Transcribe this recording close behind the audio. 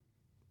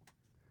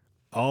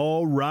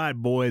All right,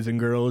 boys and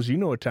girls, you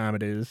know what time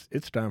it is.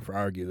 It's time for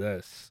Argue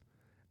This.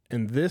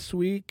 And this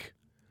week,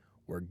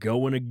 we're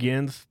going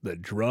against the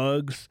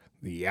drugs,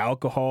 the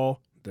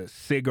alcohol, the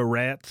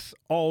cigarettes,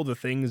 all the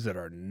things that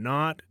are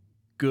not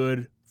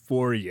good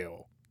for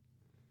you.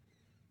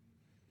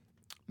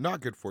 Not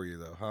good for you,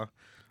 though, huh?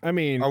 I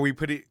mean, Are we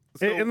putting...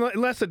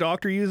 unless a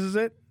doctor uses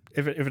it.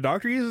 If a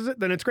doctor uses it,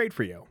 then it's great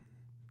for you.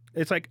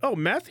 It's like, oh,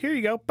 meth, here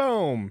you go,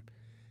 boom.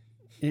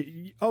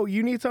 Oh,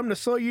 you need something to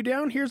slow you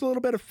down? Here's a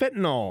little bit of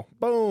fentanyl.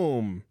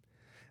 Boom.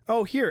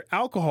 Oh, here,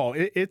 alcohol.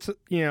 It's,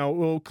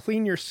 will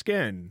clean your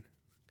skin.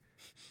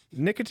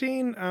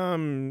 Nicotine,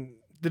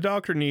 the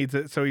doctor needs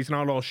it so he's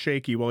not all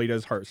shaky while he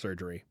does heart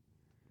surgery.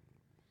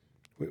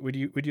 Would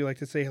you like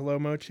to say hello,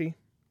 Mochi?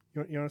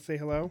 You want to say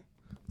hello?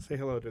 Say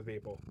hello to the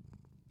people.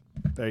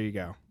 There you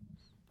go.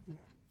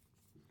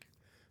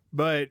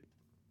 But,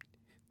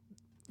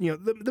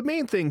 the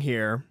main thing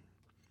here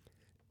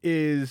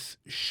is,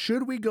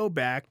 should we go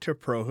back to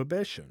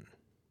prohibition?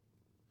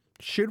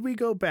 Should we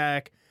go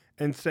back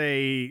and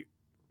say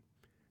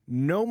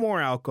no more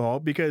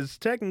alcohol? Because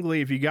technically,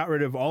 if you got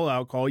rid of all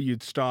alcohol,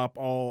 you'd stop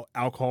all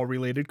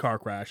alcohol-related car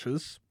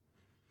crashes.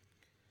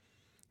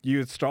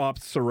 You'd stop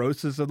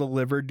cirrhosis of the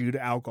liver due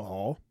to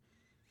alcohol.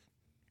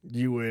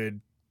 You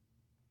would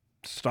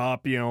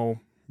stop,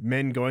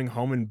 men going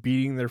home and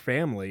beating their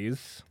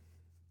families.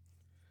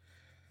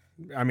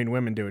 I mean,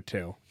 women do it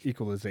too.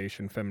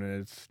 Equalization,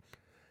 feminists.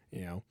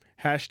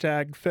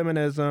 Hashtag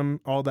feminism,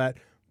 all that.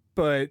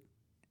 But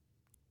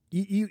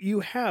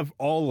you have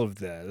all of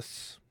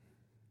this.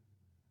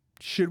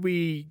 Should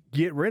we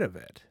get rid of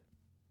it?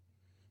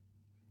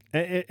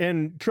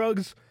 And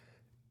drugs,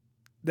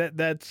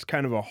 that's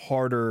kind of a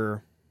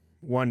harder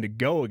one to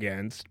go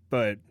against.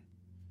 But,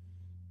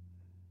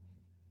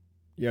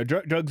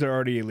 drugs are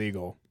already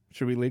illegal.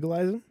 Should we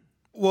legalize them?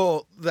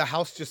 Well, the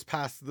House just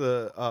passed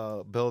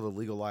the bill to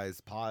legalize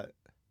pot.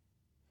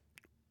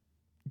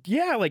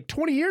 Yeah, like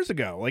 20 years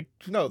ago.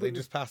 No, they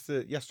just passed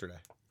it yesterday.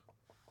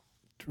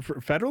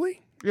 Federally?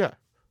 Yeah.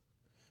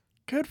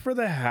 Good for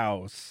the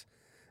House.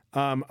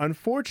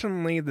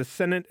 Unfortunately, the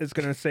Senate is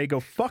going to say, go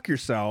fuck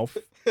yourself.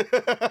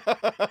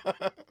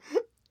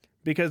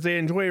 Because they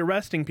enjoy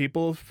arresting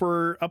people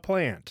for a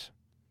plant.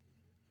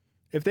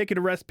 If they could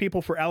arrest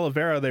people for aloe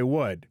vera, they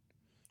would.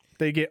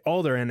 They get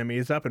all their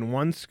enemies up in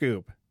one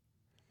scoop.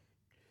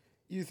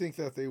 You think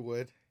that they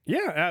would?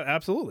 Yeah,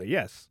 absolutely.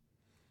 Yes.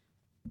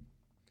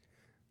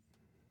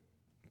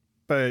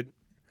 But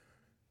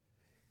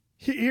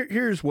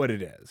here's what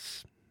it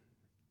is.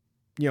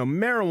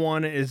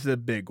 Marijuana is the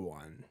big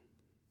one.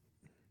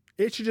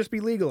 It should just be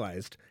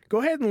legalized.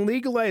 Go ahead and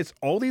legalize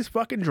all these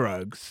fucking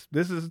drugs.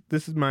 This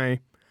is my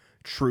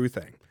true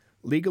thing.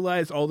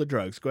 Legalize all the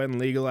drugs. Go ahead and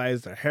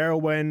legalize the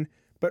heroin,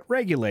 but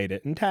regulate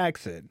it and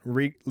tax it.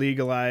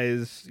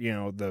 Legalize,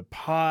 the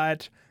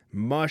pot,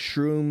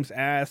 mushrooms,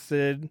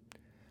 acid,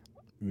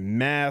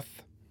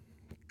 meth.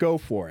 Go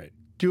for it.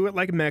 Do it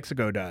like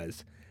Mexico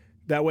does.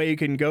 That way you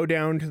can go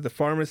down to the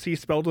pharmacy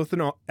spelled with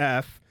an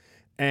F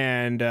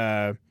and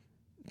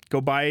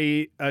go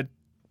buy a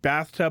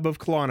bathtub of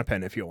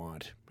Klonopin if you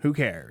want. Who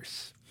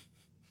cares?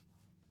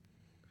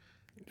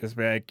 Just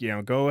be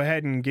like, go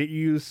ahead and get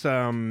you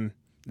some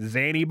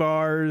Xanny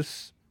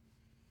bars,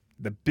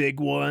 the big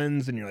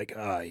ones, and you're like,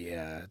 oh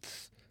yeah,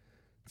 it's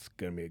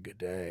gonna be a good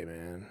day,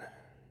 man.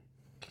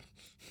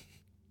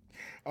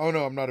 Oh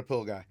no, I'm not a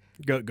pill guy.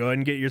 Go ahead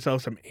and get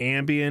yourself some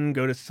Ambien,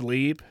 go to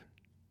sleep.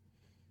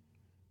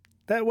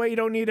 That way you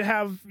don't need to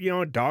have,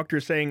 a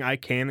doctor saying I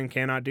can and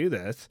cannot do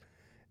this.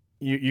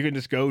 You can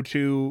just go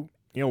to,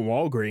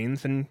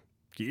 Walgreens and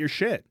get your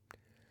shit.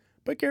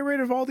 But get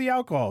rid of all the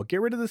alcohol.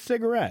 Get rid of the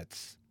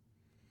cigarettes.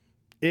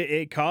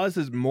 It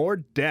causes more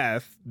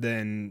death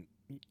than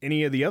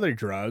any of the other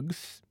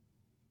drugs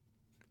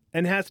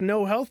and has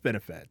no health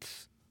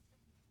benefits.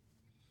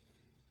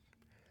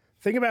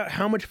 Think about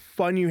how much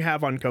fun you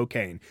have on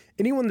cocaine.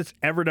 Anyone that's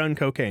ever done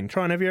cocaine.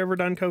 Tron, have you ever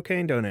done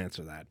cocaine? Don't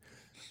answer that.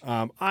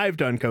 I've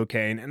done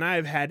cocaine, and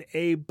I've had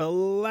a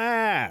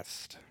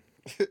blast.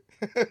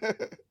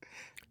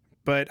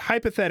 But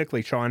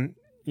hypothetically, Sean,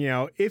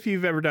 if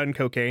you've ever done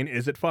cocaine,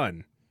 is it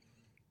fun?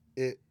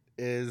 It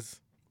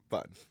is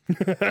fun.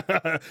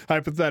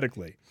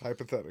 Hypothetically.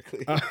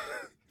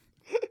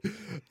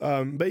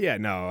 But yeah,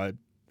 no,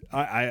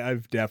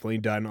 I've definitely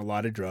done a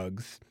lot of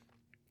drugs.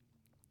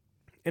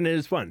 And it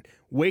is fun.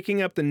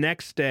 Waking up the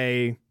next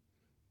day,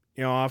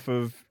 off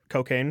of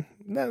cocaine,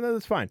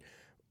 that's fine.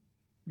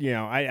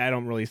 I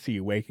don't really see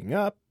you waking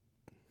up.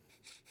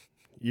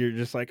 You're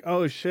just like,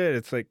 oh shit,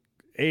 it's like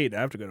 8. I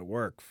have to go to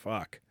work.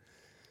 Fuck.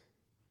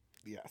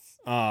 Yes.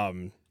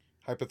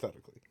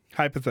 Hypothetically.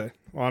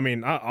 Well, I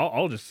mean,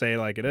 I'll just say it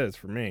like it is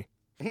for me.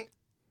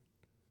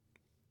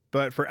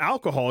 But for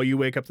alcohol, you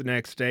wake up the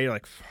next day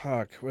like,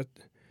 fuck, what?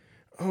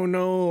 Oh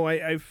no,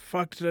 I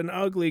fucked an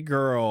ugly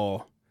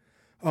girl.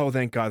 Oh,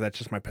 thank God, that's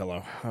just my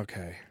pillow.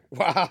 Okay.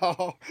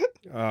 Wow.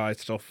 I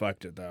still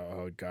fucked it though.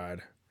 Oh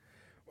God.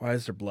 Why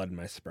is there blood in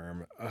my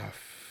sperm? Oh,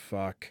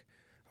 fuck.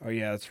 Oh,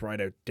 yeah, that's right.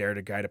 I dared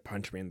a guy to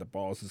punch me in the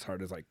balls as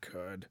hard as I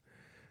could.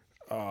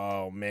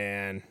 Oh,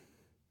 man.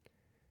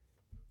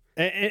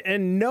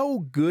 And no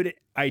good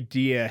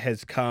idea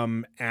has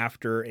come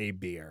after a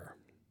beer.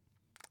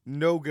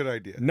 No good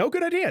idea. No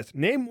good ideas.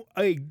 Name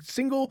a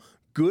single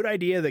good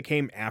idea that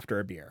came after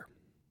a beer.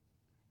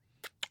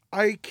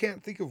 I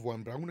can't think of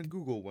one, but I'm going to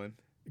Google one.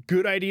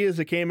 Good ideas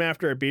that came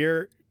after a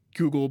beer.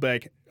 Google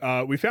back.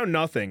 We found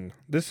nothing.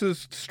 This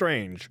is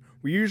strange.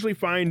 We usually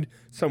find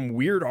some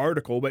weird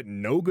article, but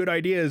no good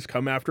ideas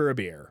come after a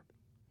beer.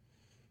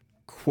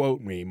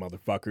 Quote me,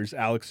 motherfuckers.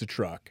 Alex the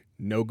Truck.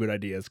 No good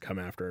ideas come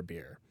after a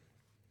beer.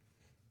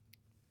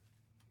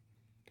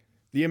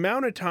 The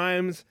amount of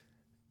times,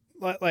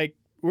 like,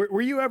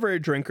 were you ever a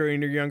drinker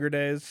in your younger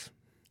days?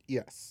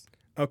 Yes.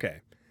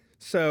 Okay.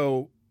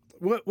 So,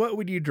 what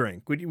would you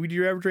drink? Would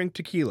you ever drink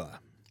tequila?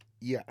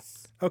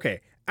 Yes.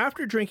 Okay.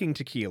 After drinking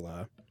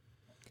tequila,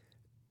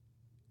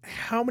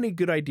 how many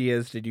good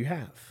ideas did you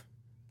have?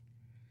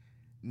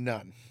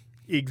 None.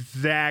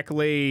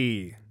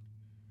 Exactly.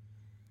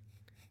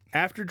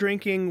 After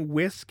drinking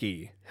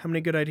whiskey, how many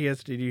good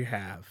ideas did you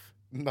have?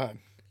 None.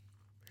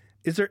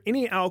 Is there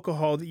any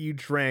alcohol that you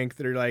drank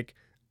that are like,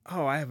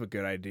 oh, I have a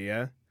good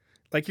idea?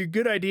 Like, your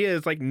good idea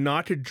is like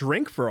not to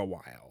drink for a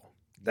while.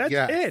 That's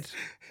it.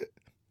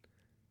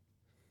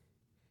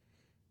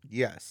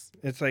 Yes.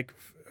 It's like,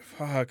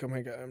 fuck, oh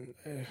my God.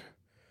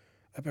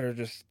 I better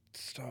just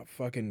stop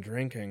fucking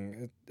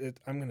drinking.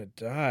 I'm going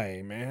to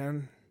die,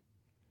 man.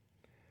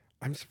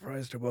 I'm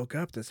surprised I woke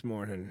up this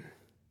morning.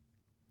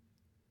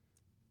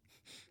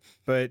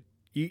 But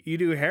you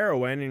do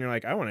heroin and you're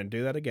like, I want to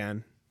do that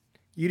again.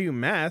 You do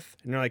meth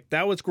and you're like,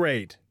 that was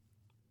great.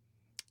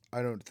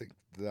 I don't think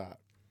that.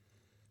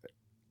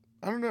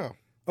 I don't know.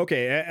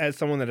 Okay, as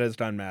someone that has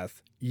done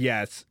meth,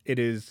 yes, it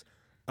is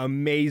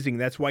amazing.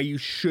 That's why you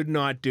should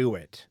not do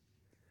it.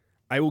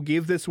 I will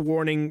give this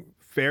warning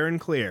fair and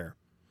clear.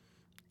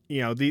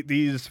 You know,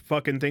 these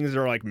fucking things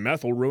are like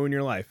meth will ruin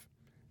your life.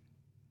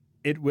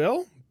 It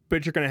will,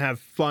 but you're going to have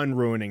fun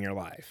ruining your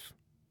life.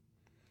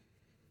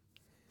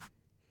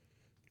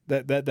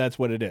 That's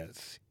what it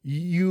is.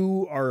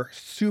 You are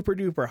super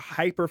duper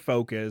hyper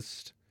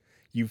focused.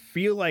 You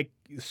feel like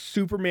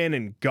Superman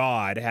and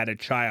God had a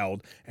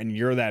child and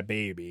you're that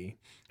baby.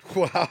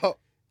 Wow.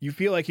 You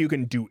feel like you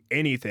can do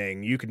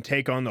anything. You can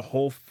take on the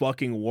whole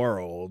fucking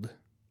world.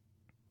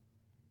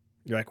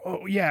 You're like,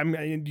 oh yeah,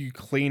 you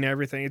clean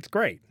everything. It's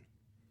great.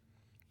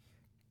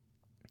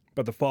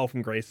 But the fall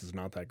from grace is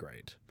not that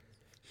great.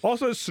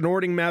 Also,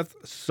 snorting meth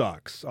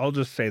sucks. I'll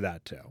just say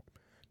that too.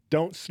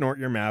 Don't snort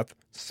your meth,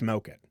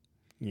 smoke it.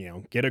 You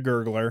know, get a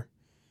gurgler.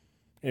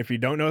 If you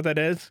don't know what that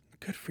is,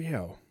 good for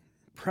you.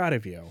 Proud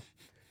of you.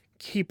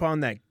 Keep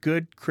on that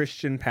good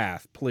Christian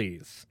path,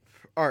 please.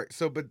 All right.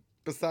 So, but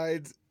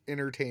besides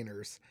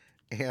entertainers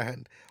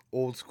and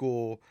old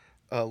school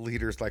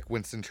leaders like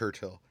Winston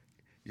Churchill,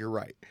 you're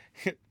right.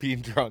 Being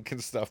drunk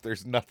and stuff,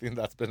 there's nothing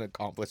that's been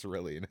accomplished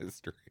really in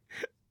history.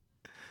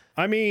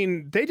 I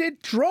mean, they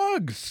did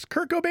drugs.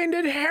 Kurt Cobain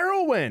did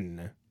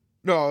heroin.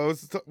 No,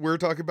 we're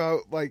talking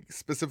about like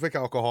specific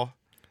alcohol.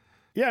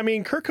 Yeah, I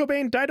mean, Kurt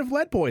Cobain died of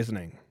lead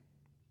poisoning.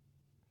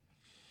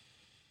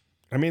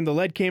 I mean, the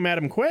lead came at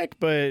him quick,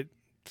 but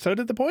so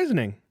did the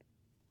poisoning.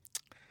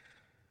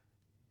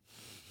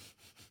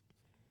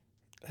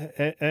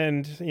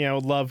 And you know,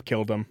 love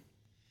killed him.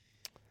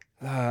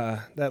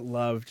 That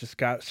love just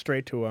got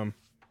straight to him.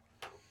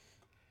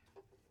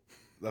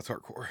 That's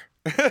hardcore.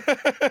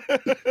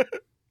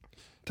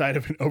 Died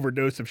of an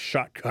overdose of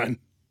shotgun.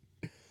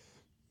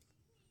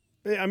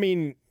 I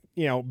mean,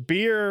 you know,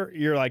 beer,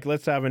 you're like,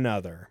 let's have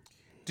another.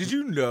 Did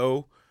you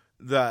know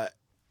that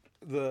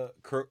the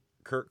Kurt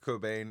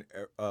Cobain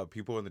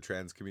people in the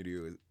trans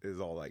community is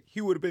all like,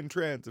 he would have been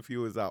trans if he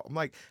was out? I'm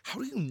like, how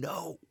do you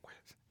know?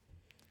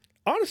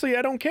 Honestly,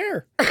 I don't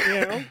care.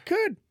 You know,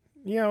 good.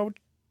 You know,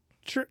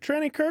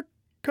 tranny Kurt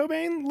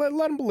Cobain,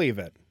 let him believe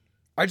it.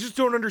 I just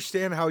don't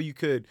understand how you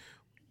could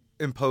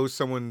impose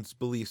someone's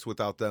beliefs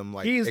without them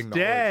like he's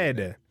dead.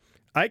 It.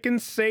 I can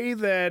say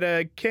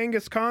that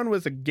Genghis Khan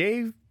was a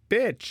gay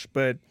bitch,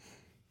 but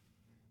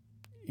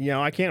you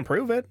know, I can't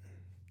prove it.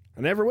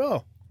 I never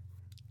will.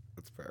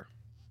 That's fair.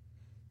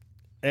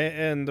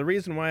 And the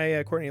reason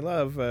why Courtney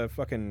Love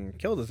fucking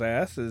killed his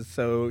ass is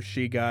so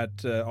she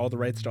got all the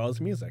rights to all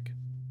his music.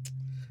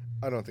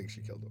 I don't think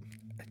she killed him.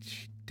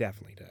 She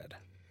definitely did.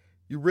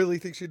 You really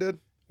think she did?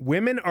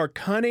 Women are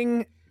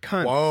cunning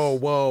cunts. Whoa,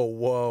 whoa,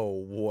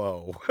 whoa,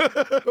 whoa.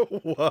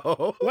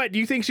 Whoa. What, do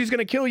you think she's going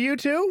to kill you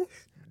too?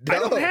 No. I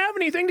don't have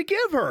anything to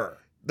give her.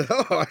 No,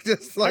 I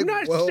just like... I'm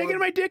not sticking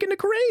my dick into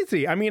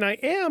crazy. I mean, I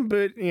am,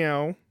 but, you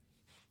know,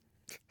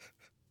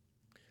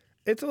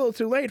 it's a little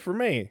too late for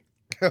me.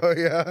 Oh,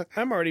 yeah?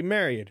 I'm already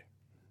married.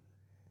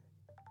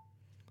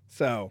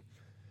 So,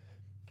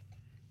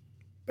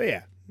 but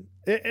yeah,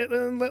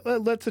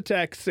 let's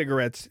attack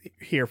cigarettes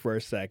here for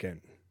a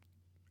second.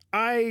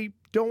 I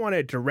don't want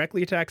to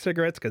directly attack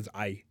cigarettes because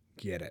I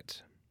get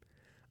it.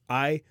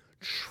 I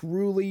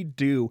truly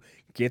do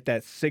get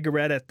that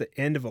cigarette at the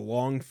end of a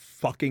long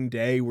fucking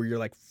day where you're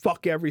like,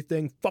 fuck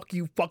everything, fuck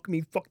you, fuck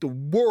me, fuck the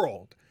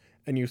world.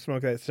 And you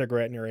smoke that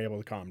cigarette and you're able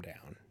to calm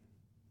down.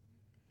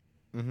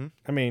 Mm-hmm.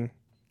 I mean,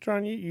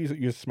 John,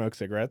 you smoke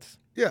cigarettes,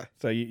 Yeah,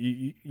 so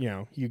you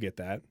know you get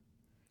that.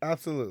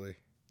 absolutely.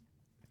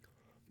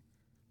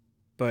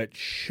 But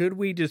should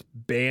we just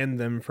ban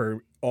them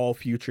for all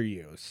future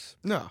use?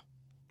 No,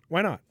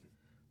 Why not?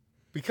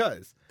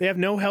 because They have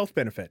no health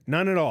benefit,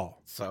 none at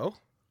all. so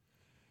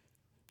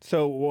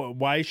So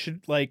why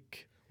should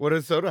like what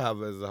does soda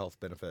have as a health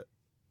benefit?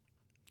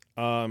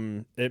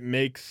 it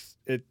makes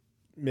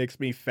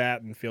me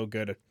fat and feel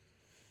good.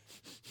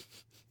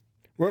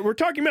 We're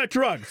talking about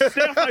drugs.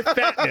 Stay off my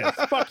fatness.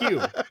 Fuck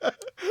you.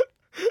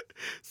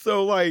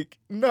 So like,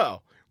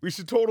 no, we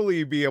should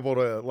totally be able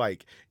to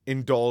like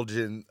indulge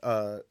in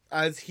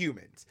as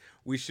humans.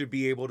 We should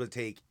be able to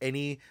take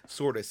any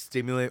sort of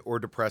stimulant or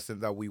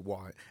depressant that we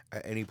want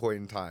at any point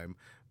in time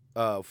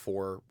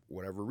for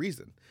whatever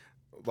reason.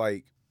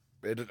 Like,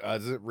 it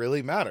doesn't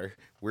really matter.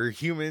 We're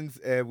humans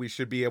and we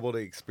should be able to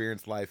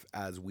experience life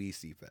as we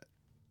see fit.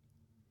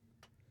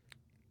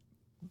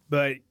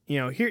 But you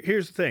know,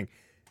 here's the thing: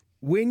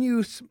 when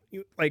you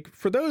like,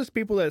 for those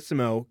people that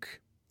smoke,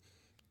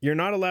 you're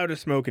not allowed to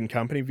smoke in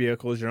company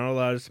vehicles. You're not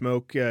allowed to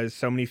smoke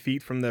so many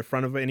feet from the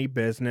front of any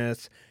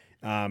business.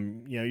 You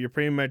know, you're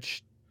pretty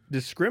much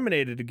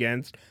discriminated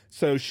against.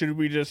 So should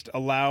we just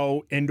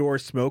allow indoor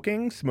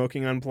smoking,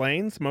 smoking on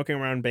planes, smoking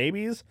around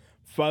babies?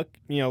 Fuck,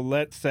 you know,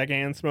 let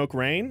secondhand smoke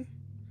reign.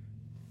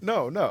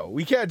 No,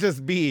 we can't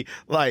just be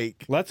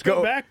like. Let's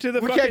go back to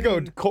the. We fucking,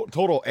 can't go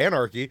total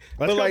anarchy.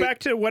 Let's but go like, back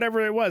to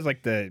whatever it was,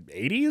 like the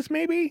 80s,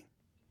 maybe.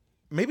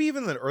 maybe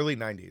even the early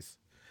 90s.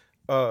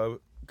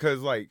 Because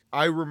like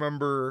I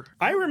remember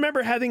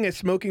having a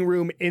smoking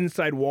room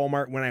inside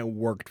Walmart when I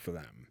worked for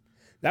them.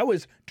 That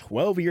was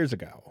 12 years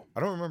ago. I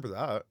don't remember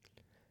that.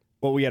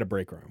 Well, we had a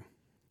break room.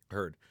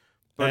 Heard.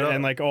 But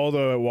And like all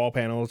the wall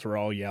panels were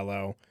all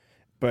yellow.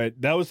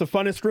 But that was the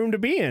funnest room to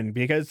be in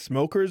because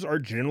smokers are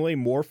generally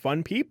more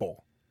fun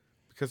people.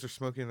 because they're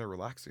smoking and they're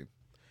relaxing.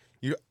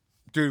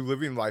 Dude,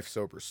 living life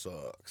sober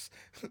sucks.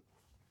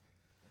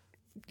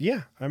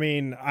 Yeah. I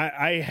mean,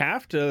 I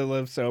have to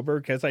live sober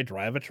because I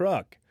drive a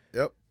truck.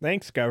 Yep,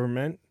 Thanks,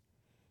 government.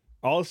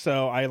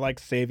 Also, I like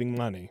saving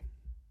money.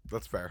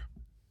 that's fair.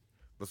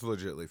 That's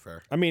legitimately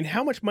fair. I mean,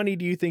 how much money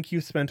do you think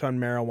you spent on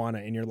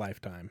marijuana in your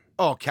lifetime?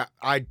 Oh,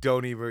 I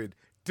don't even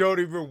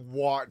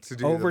want to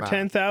do Over the math.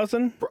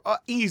 10,000?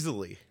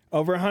 Easily.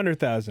 Over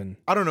 100,000.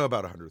 I don't know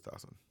about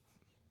 100,000.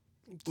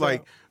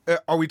 Like,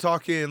 are we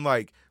talking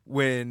like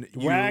when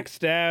you Whack,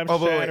 stab, Oh,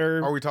 but wait,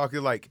 shatter. are we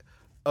talking like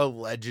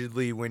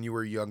allegedly when you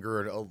were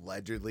younger and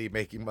allegedly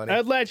making money?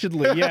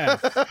 Allegedly,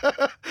 yes.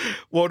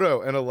 Well,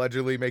 no, and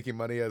allegedly making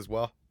money as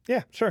well.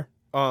 Yeah, sure.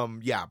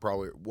 Yeah,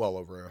 probably well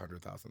over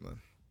 100,000 then.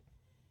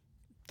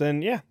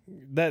 Then yeah,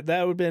 that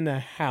would have been a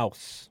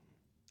house.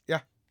 Yeah.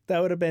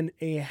 That would have been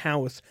a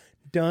house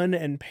done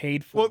and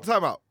paid for. Well,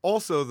 time out.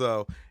 Also,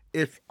 though,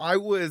 if I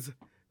was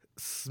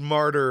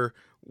smarter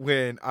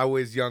when I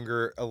was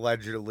younger,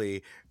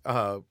 allegedly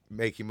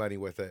making money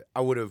with it,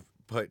 I would have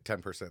put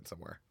 10%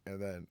 somewhere,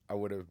 and then I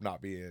would have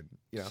not be in.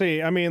 You know.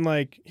 See, I mean,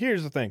 like,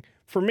 here's the thing.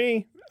 For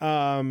me,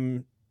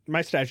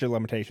 my statute of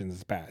limitations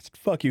is passed.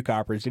 Fuck you,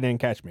 coppers. You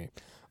didn't catch me.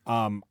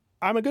 I'm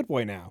a good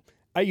boy now.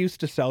 I used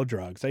to sell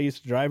drugs. I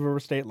used to drive over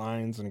state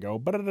lines and go,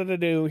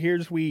 "Ba-da-da-da-do,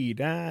 here's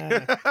weed."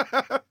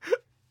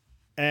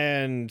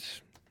 And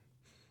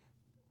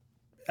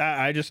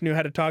I just knew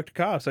how to talk to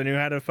cops. I knew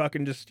how to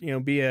fucking just, you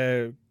know, be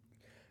a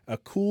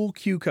cool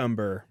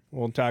cucumber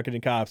while talking to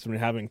cops and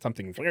having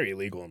something very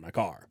illegal in my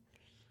car.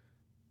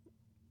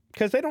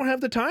 Because they don't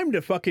have the time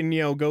to fucking,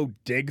 you know, go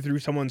dig through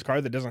someone's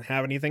car that doesn't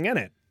have anything in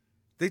it.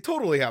 They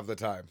totally have the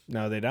time.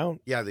 No, they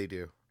don't. Yeah, they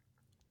do.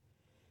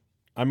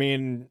 I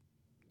mean,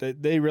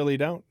 they really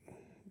don't.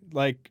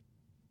 Like,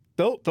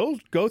 they'll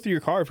go through your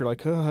car if you're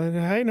like,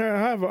 "Hey,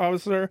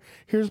 officer,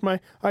 here's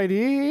my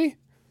ID."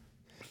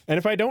 And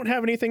if I don't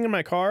have anything in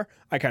my car,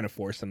 I kind of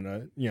force them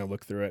to, you know,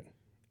 look through it.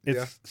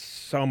 It's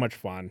so much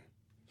fun.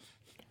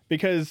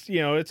 Because, you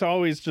know, it's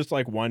always just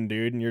like one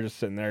dude and you're just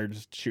sitting there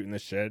just shooting the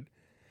shit.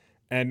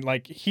 And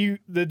like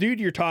the dude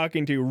you're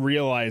talking to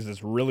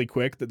realizes really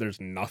quick that there's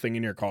nothing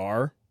in your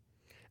car.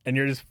 And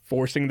you're just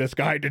forcing this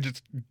guy to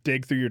just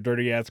dig through your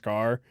dirty ass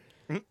car.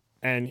 Mm-hmm.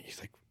 And he's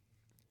like,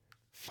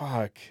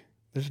 "Fuck,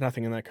 there's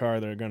nothing in that car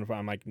they're going to find."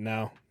 I'm like,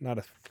 "No, not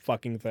a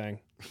fucking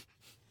thing."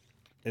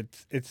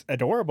 It's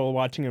adorable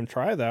watching him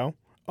try, though.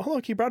 Oh,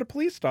 look, he brought a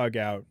police dog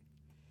out.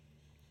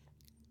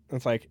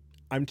 It's like,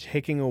 I'm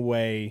taking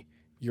away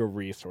your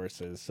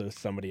resources so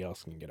somebody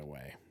else can get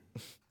away.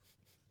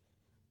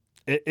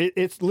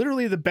 It's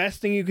literally the best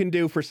thing you can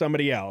do for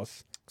somebody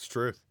else. It's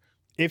truth.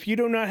 If you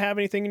do not have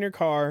anything in your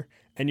car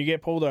and you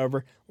get pulled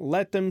over,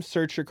 let them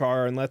search your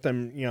car and let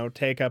them, you know,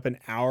 take up an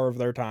hour of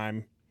their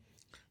time.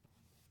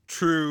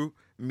 True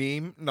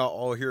meme. Not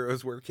all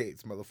heroes wear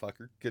capes,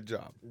 motherfucker. Good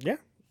job. Yeah.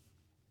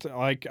 So,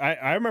 like,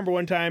 I remember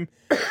one time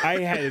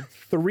I had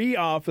 3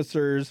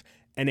 officers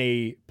and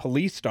a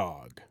police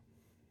dog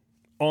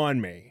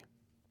on me.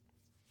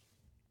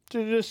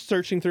 They're just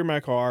searching through my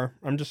car.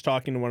 I'm just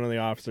talking to one of the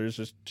officers,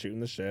 just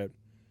shooting the shit.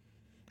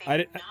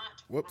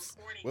 Whoops.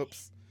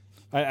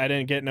 I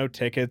didn't get no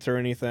tickets or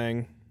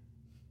anything.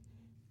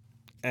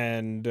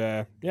 And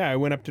yeah, I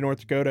went up to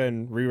North Dakota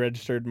and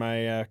re-registered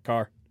my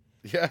car.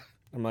 Yeah.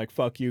 I'm like,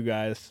 fuck you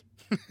guys.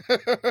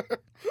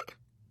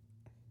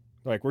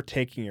 Like, we're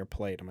taking your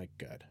plate. I'm like,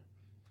 good.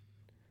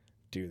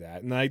 Do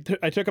that. And I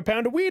took a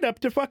pound of weed up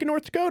to fucking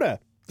North Dakota.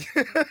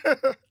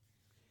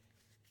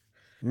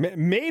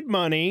 Made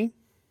money.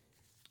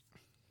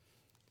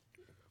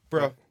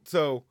 Bro,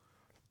 so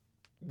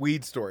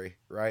weed story,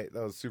 right?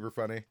 That was super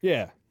funny.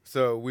 Yeah.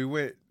 So we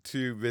went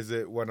to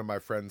visit one of my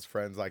friends'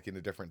 friends, like in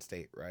a different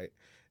state, right?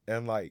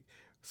 And like,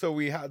 so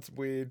we had some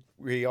weed.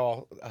 We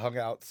all hung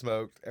out,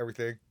 smoked,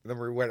 everything. And then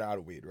we went out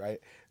of weed, right?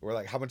 And we're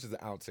like, how much is an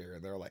ounce here?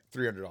 And they're like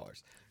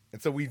 $300.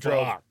 And so we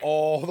drove Fuck.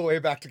 all the way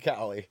back to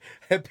Cali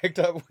and picked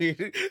up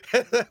weed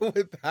and then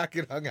went back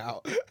and hung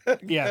out.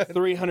 Yeah,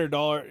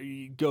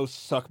 $300. Go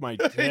suck my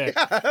dick. Yeah, it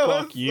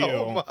Fuck was you.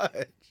 so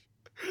much.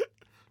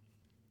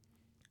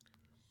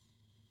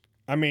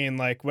 I mean,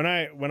 like when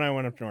I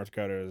went up to North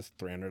Dakota, it was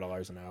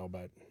 $300 an hour,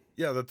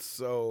 Yeah, that's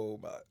so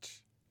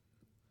much.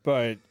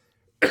 but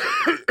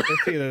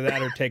it's either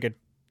that or take a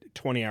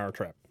 20-hour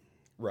trip.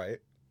 Right.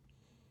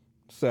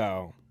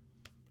 So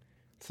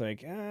it's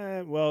like,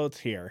 well, it's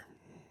here.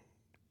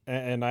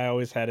 And I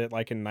always had it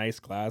like in nice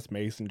glass,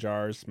 mason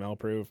jars, smell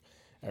proof,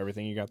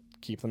 everything. You got to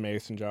keep the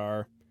mason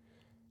jar.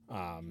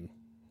 And,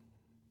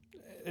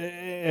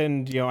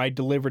 you know, I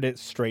delivered it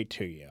straight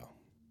to you.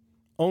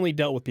 Only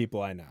dealt with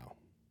people I know.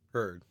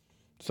 Heard.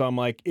 So I'm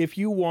like, if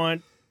you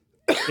want,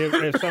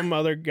 if some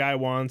other guy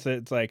wants it,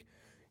 it's like,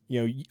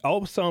 you know,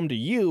 I'll sell them to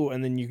you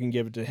and then you can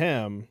give it to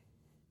him.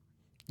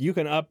 You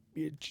can up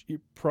your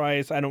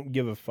price. I don't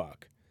give a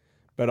fuck.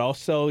 But I'll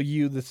sell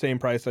you the same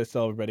price I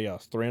sell everybody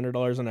else,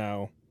 $300 an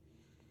hour.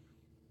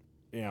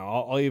 You know,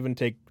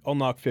 I'll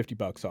knock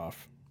 $50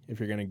 off if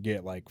you're going to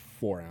get like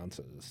 4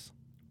 ounces.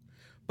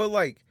 But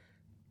like,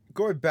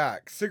 going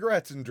back,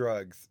 cigarettes and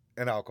drugs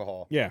and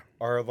alcohol Yeah.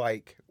 are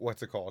like,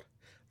 what's it called?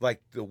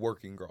 Like the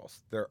working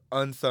girls. They're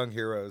unsung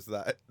heroes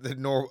that the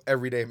normal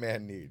everyday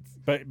man needs.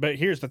 But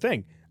here's the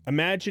thing.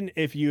 Imagine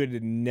if you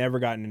had never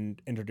gotten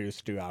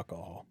introduced to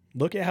alcohol.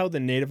 Look at how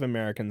the Native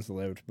Americans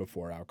lived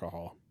before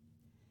alcohol.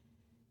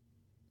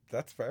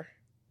 That's fair.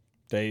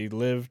 They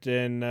lived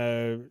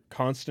in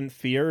constant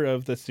fear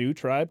of the Sioux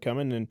tribe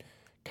coming and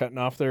cutting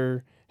off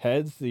their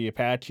heads, the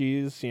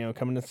Apaches, you know,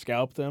 coming to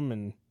scalp them,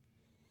 and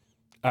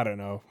I don't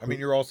know. I mean,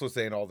 you're also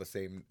saying all the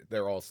same,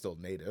 they're all still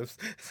natives.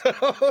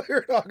 So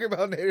you're talking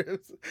about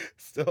natives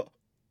still.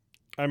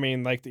 I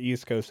mean, like the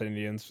East Coast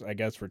Indians, I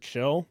guess, were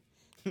chill.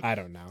 I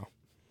don't know.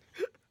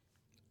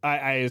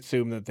 I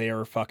assume that they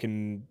were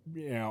fucking,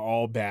 you know,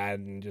 all bad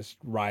and just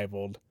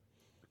rivaled.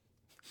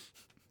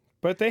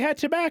 But they had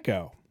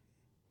tobacco.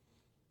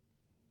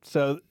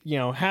 So, you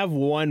know, have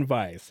one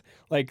vice.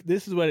 Like,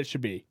 this is what it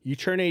should be. You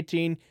turn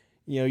 18,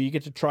 you know, you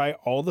get to try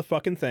all the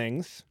fucking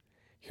things.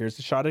 Here's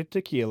a shot of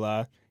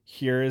tequila.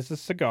 Here is a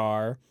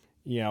cigar.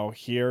 You know,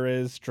 here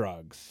is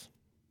drugs.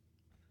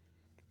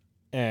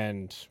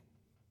 And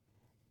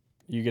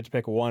you get to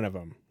pick one of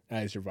them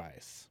as your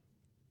vice.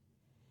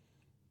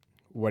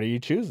 What are you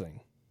choosing?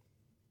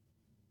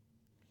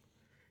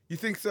 You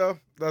think so?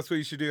 That's what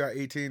you should do at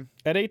 18?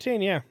 At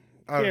 18, yeah.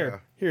 I don't know.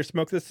 Here,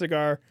 smoke this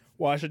cigar.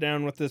 Wash it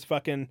down with this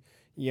fucking,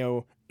 you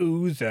know,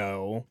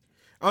 ouzo.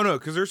 Oh, no,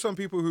 because there's some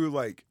people who,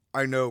 like,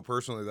 I know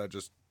personally that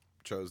just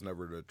chose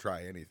never to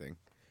try anything.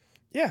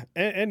 Yeah,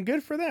 and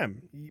good for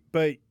them.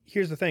 But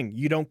here's the thing.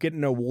 You don't get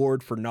an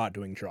award for not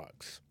doing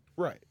drugs.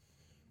 Right.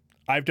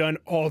 I've done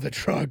all the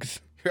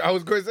drugs. I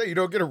was going to say, you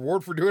don't get a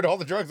reward for doing all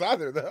the drugs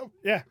either, though.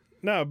 Yeah,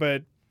 no,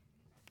 but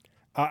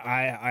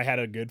I had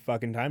a good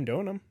fucking time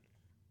doing them.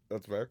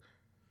 That's fair.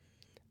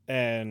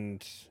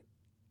 And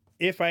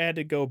if I had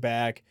to go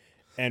back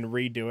and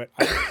redo it,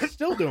 I'd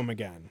still do them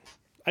again.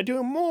 I'd do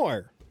them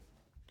more.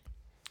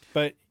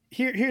 But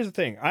here's the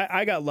thing.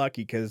 I got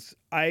lucky because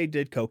I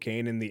did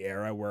cocaine in the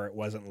era where it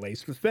wasn't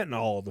laced with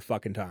fentanyl all the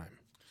fucking time.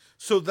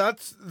 So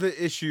that's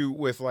the issue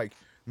with, like,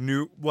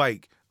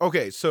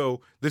 okay,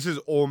 so this is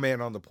old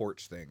man on the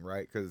porch thing,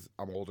 right? Because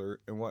I'm older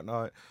and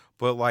whatnot.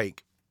 But,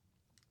 like,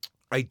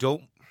 I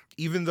don't,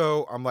 even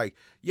though I'm like,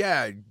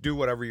 yeah, do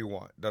whatever you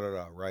want,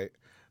 right?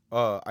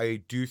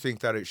 I do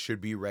think that it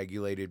should be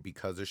regulated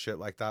because of shit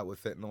like that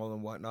with fentanyl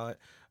and whatnot.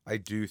 I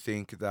do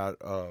think that,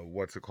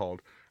 what's it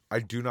called? I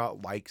do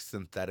not like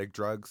synthetic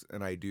drugs,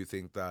 and I do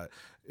think that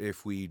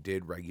if we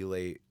did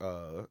regulate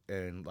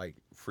and, like,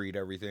 freed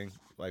everything,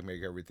 like,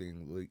 make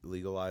everything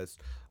legalized,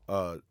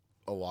 a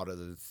lot of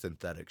the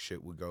synthetic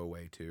shit would go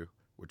away too,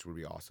 which would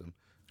be awesome.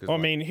 Well, I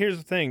mean, here's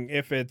the thing.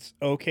 If it's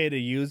okay to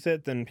use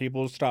it, then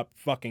people stop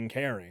fucking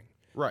caring.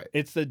 Right.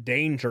 It's the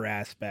danger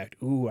aspect.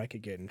 Ooh, I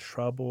could get in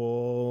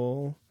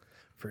trouble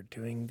for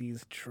doing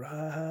these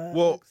drugs.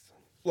 Well,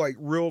 like,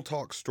 real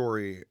talk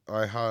story,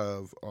 I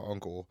have an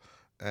uncle,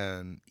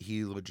 and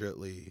he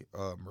legitly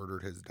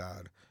murdered his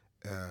dad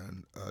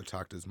and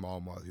attacked his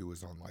mom while he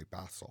was on, like,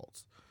 bath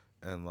salts.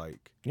 And,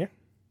 like, yeah,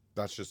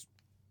 that's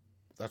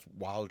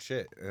wild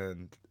shit.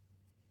 And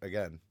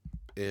again,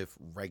 if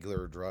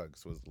regular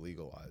drugs was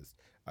legalized,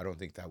 I don't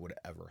think that would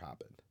ever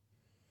happen.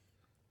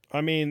 I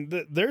mean,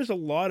 there's a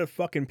lot of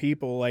fucking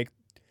people, like,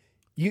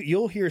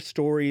 you'll hear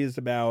stories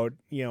about,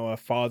 a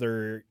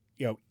father,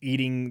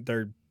 eating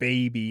their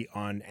baby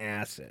on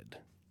acid.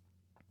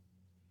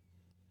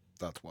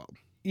 That's wild.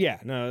 Yeah,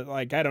 no,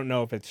 like I don't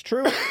know if it's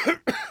true,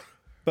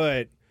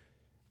 but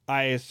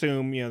I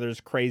assume,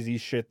 there's crazy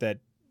shit that,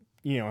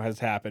 has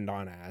happened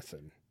on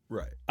acid.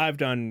 Right. I've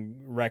done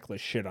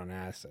reckless shit on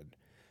acid.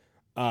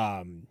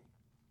 But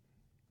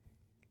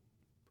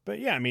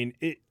yeah, I mean,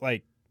 it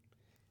like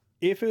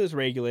if it was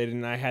regulated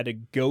and I had to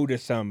go to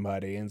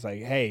somebody and it's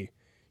like, hey,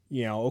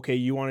 okay,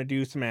 you want to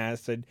do some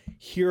acid,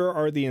 here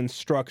are the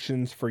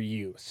instructions for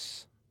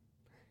use.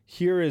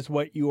 Here is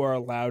what you are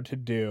allowed to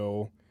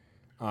do.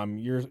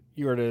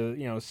 You're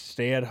to,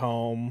 stay at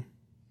home.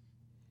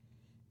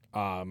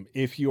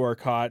 If you are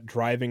caught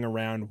driving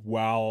around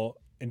while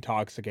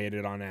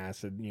intoxicated on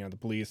acid, the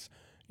police,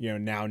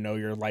 now know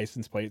your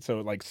license plate. So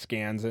it like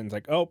scans it and it's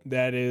like, oh,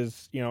 that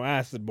is,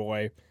 acid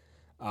boy.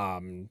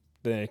 Then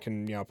it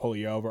can, pull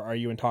you over. Are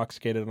you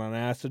intoxicated on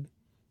acid?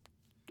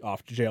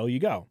 Off to jail you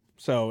go.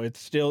 So it's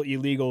still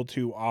illegal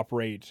to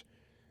operate,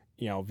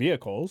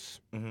 vehicles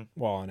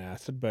while on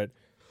acid. But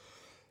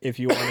if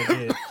you want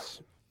to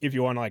if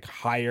you want to like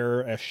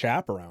hire a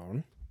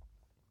chaperone,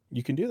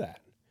 you can do that.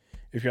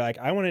 If you're like,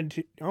 I want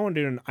to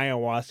do an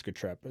ayahuasca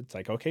trip, it's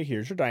like, okay,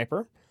 here's your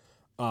diaper.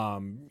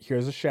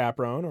 Here's a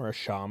chaperone or a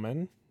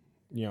shaman.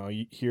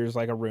 Here's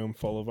like a room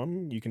full of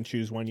them. You can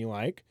choose one you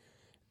like,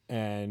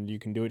 and you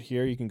can do it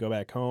here. You can go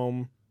back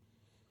home,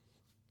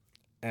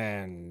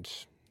 and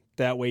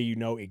that way you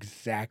know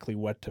exactly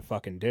what to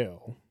fucking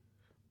do.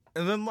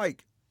 And then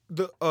like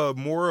the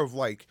more of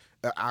like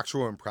an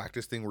actual and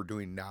practice thing we're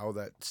doing now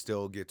that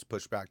still gets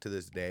pushed back to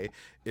this day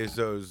is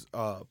those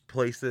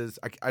places.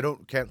 I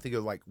can't think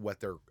of like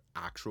what they're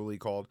actually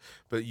called,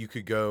 but you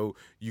could go,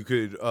 you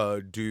could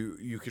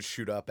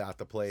shoot up at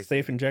the place.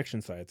 Safe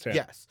injection sites. Yeah.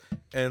 Yes.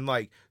 And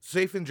like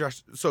safe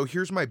injection. So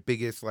here's my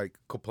biggest like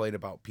complaint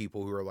about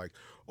people who are like,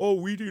 oh,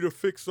 we need to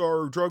fix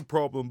our drug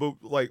problem, but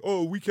like,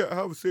 oh, we can't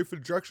have safe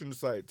injection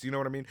sites. You know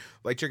what I mean?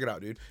 Like, check it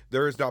out, dude.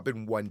 There has not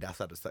been one death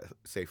at a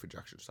safe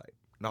injection site.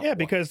 Not one.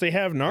 Because they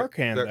have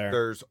Narcan there.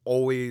 There's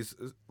always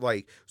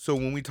like, so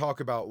when we talk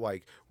about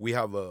like we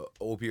have a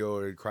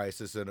opioid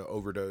crisis and an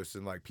overdose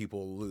and like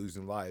people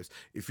losing lives,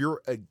 if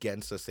you're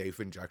against a safe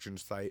injection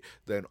site,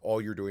 then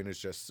all you're doing is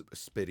just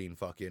spitting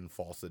fucking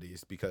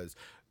falsities. Because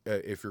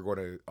if you're going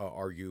to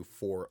argue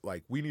for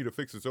like we need to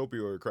fix this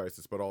opioid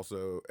crisis, but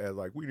also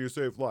like we need to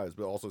save lives,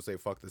 but also say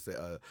fuck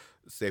the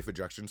safe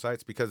injection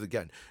sites, because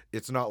again,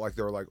 it's not like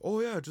they're like, oh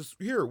yeah, just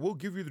here, we'll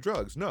give you the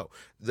drugs. No,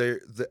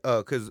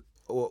 because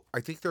well, I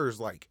think there's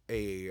like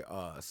a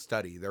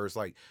study. There's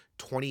like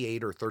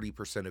 28 or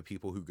 30% of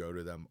people who go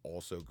to them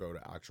also go to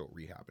actual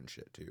rehab and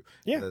shit too.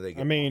 Yeah, and then they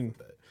get I mean,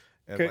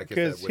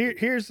 because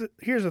here's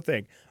the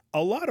thing: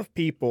 a lot of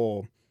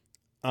people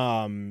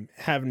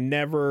have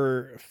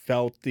never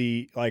felt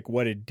the like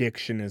what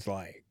addiction is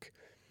like,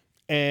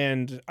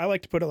 and I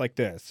like to put it like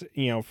this: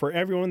 for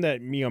everyone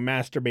that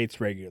masturbates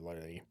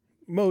regularly,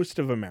 most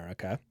of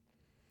America,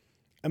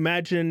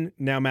 imagine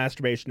now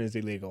masturbation is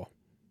illegal.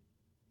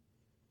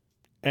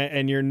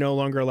 And you're no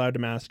longer allowed to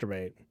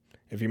masturbate.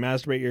 If you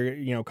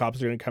masturbate, cops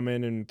are going to come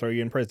in and throw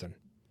you in prison.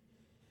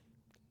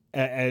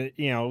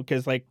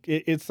 Because like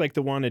it's like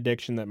the one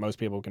addiction that most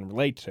people can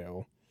relate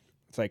to.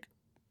 It's like,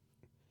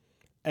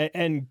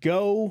 and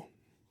go,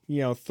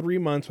 3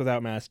 months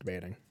without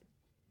masturbating,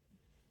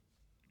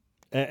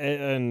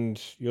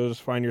 and you'll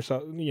just find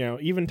yourself,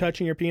 even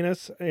touching your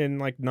penis and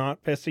like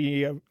not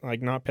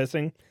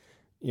pissing,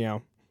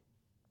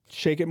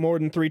 shake it more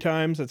than 3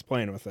 times, it's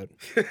playing with it.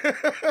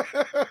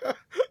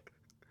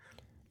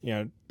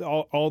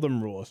 All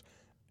them rules.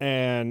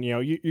 And,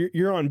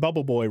 you're on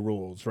Bubble Boy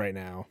rules right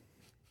now.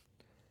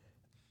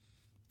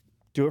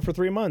 Do it for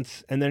 3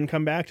 months and then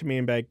come back to me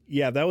and be like,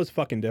 yeah, that was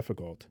fucking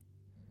difficult.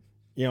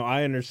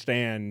 I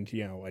understand,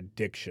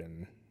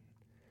 addiction.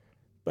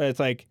 But it's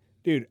like,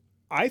 dude,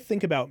 I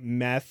think about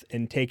meth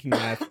and taking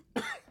meth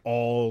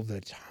all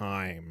the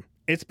time.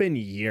 It's been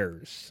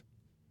years.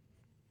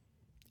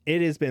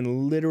 It has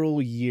been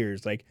literal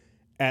years. Like,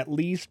 at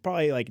least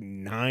probably like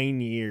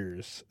 9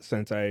 years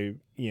since I,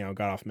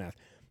 got off meth.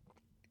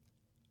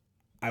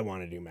 I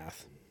want to do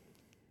meth.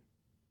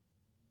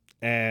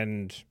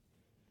 And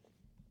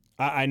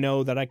I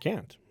know that I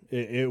can't.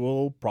 It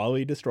will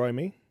probably destroy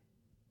me.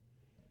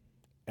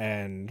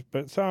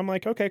 But so I'm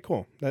like, okay,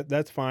 cool.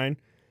 That's fine.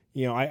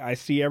 I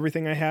see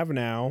everything I have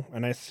now,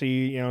 and I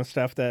see,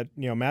 stuff that,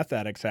 meth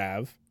addicts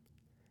have.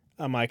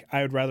 I'm like,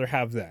 I would rather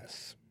have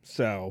this.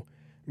 So,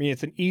 I mean,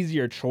 it's an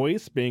easier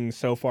choice being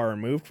so far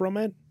removed from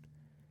it.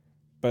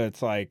 But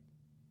it's like,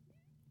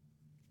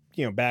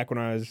 back when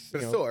I was...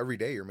 But still, every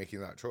day you're making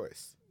that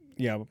choice.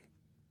 Yeah.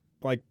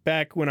 Like,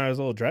 back when I was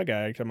a little drug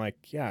addict, I'm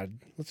like, yeah,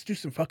 let's do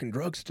some fucking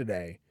drugs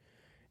today.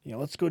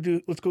 Let's go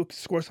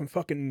score some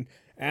fucking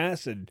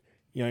acid.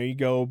 You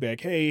go back,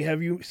 hey,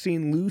 have you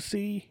seen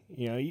Lucy?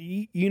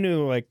 You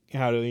knew, like,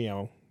 how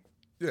to,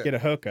 get a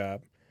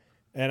hookup.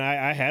 And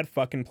I had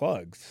fucking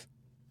plugs.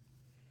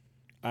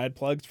 I had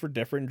plugs for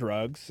different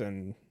drugs,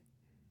 and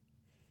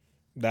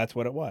That's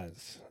what it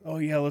was. Oh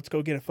yeah, let's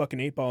go get a fucking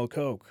 8-ball of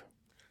Coke.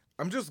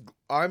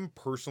 I'm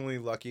personally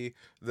lucky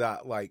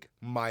that like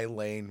my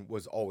lane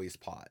was always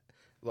pot.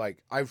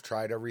 Like I've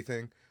tried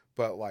everything,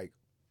 but like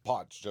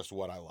pot's just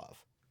what I love.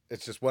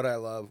 It's just what I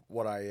love,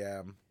 what I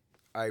am.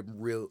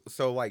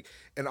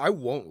 And I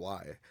won't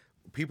lie.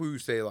 People who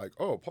say like,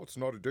 "Oh, pot's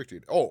not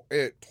addicting." Oh,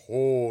 it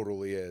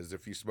totally is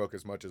if you smoke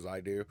as much as I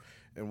do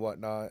and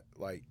whatnot.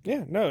 Like,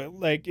 Yeah, no,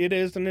 like it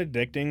is an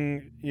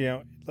addicting,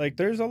 like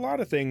there's a lot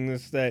of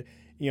things that,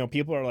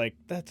 people are like,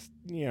 that's,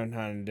 not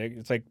an addiction.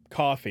 It's like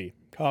coffee.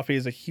 Coffee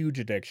is a huge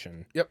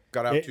addiction. yep,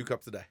 got to have It- 2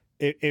 cups a day.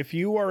 If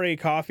you are a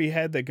coffee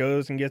head that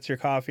goes and gets your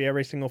coffee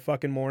every single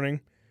fucking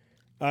morning,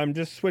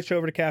 just switch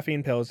over to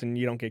caffeine pills and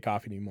you don't get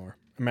coffee anymore.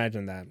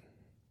 Imagine that.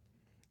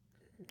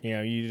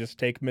 You just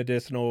take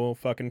medicinal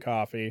fucking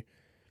coffee,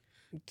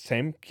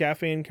 same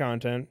caffeine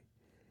content.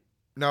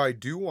 Now I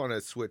do want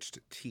to switch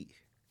to tea.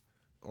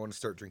 I want to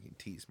start drinking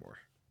teas more.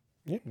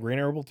 Yeah, green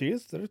herbal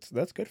teas,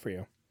 that's good for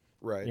you.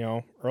 Right.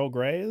 Earl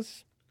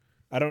Grey's.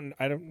 I don't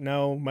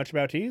know much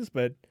about teas,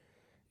 but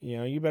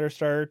you better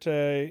start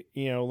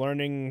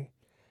learning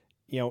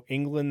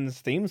England's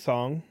theme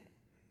song.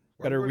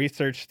 Better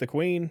research the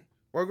Queen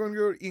We're going to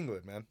go to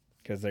England, man.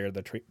 because they're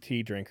the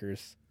tea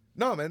drinkers.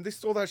 No, man, they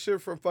stole that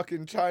shit from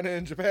fucking China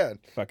and Japan.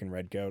 Fucking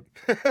redcoat.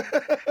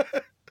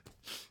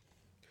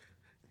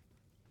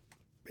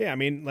 Yeah, I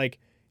mean, like,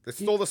 They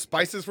stole the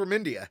spices from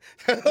India.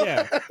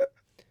 yeah.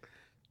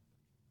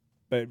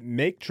 But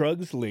make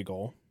drugs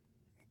legal.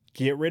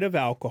 Get rid of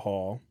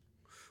alcohol.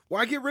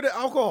 Why get rid of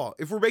alcohol?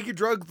 If we're making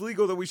drugs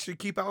legal, then we should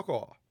keep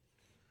alcohol.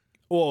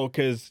 Well,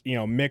 because,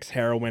 mix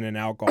heroin and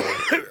alcohol.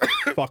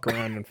 Fuck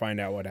around and find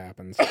out what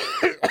happens.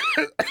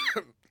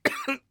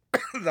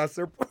 That's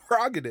their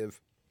prerogative.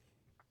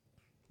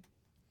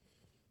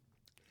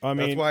 I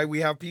mean, That's why we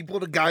have people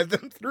to guide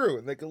them through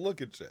and they can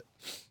look at shit.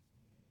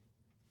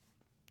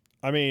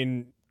 I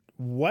mean,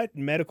 what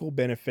medical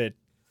benefit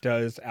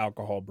does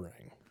alcohol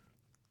bring?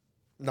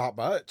 Not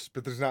much,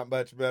 but there's not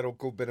much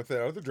medical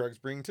benefit other drugs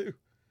bring too.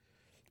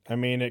 I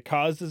mean, it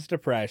causes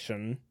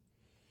depression.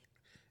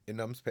 It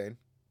numbs pain.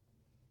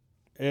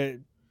 It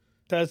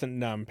doesn't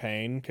numb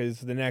pain because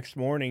the next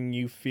morning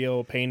you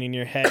feel pain in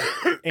your head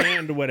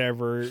and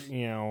whatever,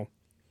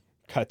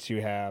 cuts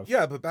you have.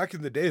 Yeah, but back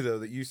in the day though,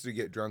 that used to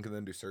get drunk and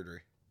then do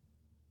surgery.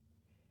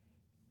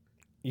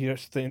 You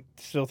just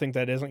still think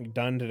that isn't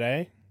done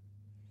today?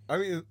 I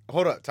mean,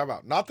 hold up, time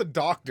out. Not the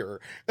doctor,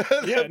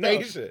 the Yeah, no.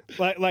 patient.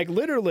 Like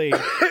literally,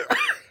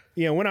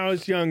 when I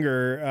was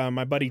younger,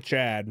 my buddy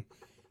Chad,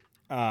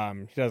 he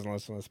doesn't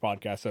listen to this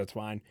podcast, so it's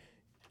fine.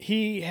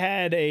 He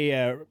had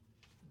a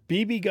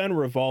BB gun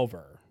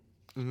revolver.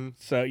 Mm-hmm.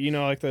 So,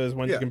 like those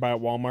ones Yeah. you can buy at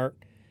Walmart.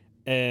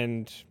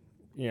 And,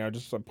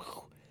 just like,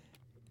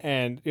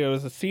 and it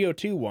was a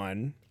CO2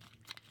 one.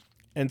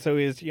 And so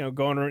he's,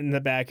 going around in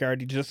the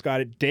backyard. He just got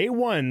it day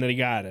one that he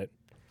got it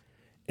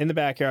in the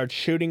backyard,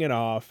 shooting it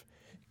off,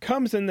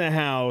 comes in the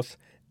house,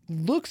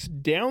 looks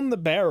down the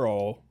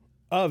barrel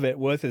of it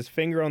with his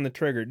finger on the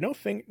trigger,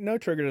 no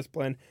trigger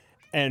discipline,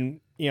 and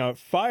it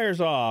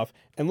fires off.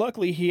 And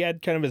luckily he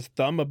had kind of his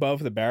thumb above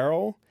the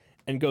barrel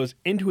and goes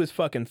into his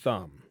fucking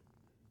thumb.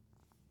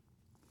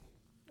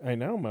 I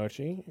know,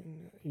 Mochi.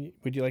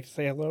 Would you like to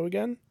say hello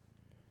again?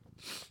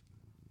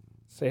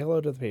 Say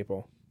hello to the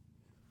people.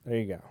 There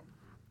you go.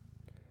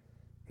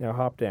 Now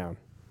hop down,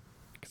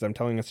 because I'm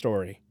telling a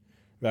story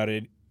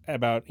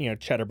about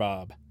Cheddar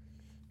Bob.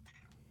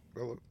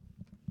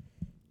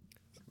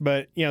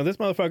 But this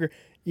motherfucker,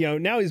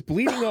 now he's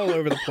bleeding all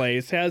over the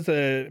place. Has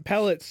a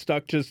pellet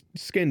stuck just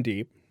skin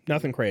deep.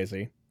 Nothing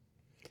crazy.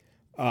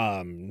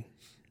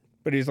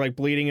 But he's like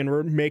bleeding, and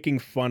we're making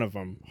fun of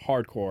him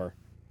hardcore.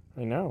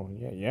 I know.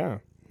 Yeah.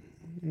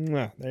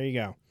 There you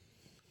go.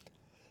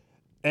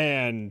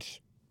 And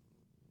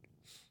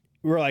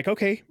we're like,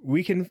 okay,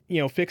 we can,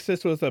 fix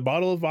this with a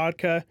bottle of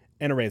vodka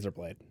and a razor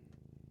blade.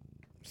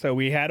 So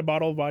we had a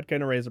bottle of vodka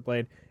and a razor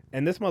blade,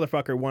 and this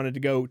motherfucker wanted to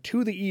go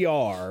to the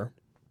ER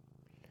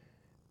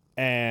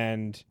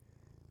and,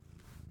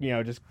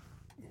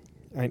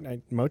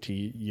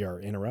 Mochi, you're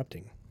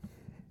interrupting.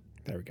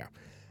 There we go.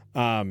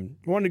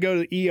 Wanted to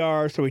go to the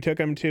ER, so we took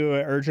him to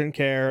urgent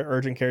care.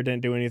 Urgent care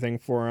didn't do anything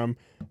for him.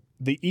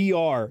 The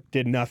ER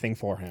did nothing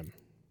for him.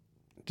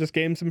 Just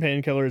gave him some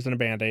painkillers and a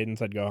Band-Aid and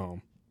said,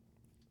 go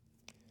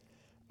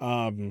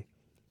home.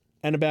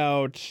 And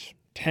about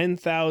 $10,000,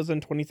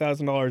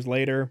 $20,000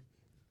 later,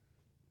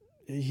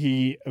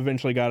 he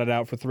eventually got it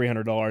out for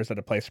 $300 at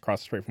a place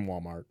across the street from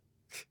Walmart.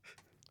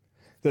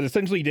 That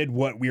essentially did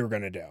what we were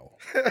going to do.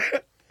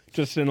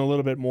 Just in a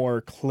little bit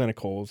more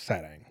clinical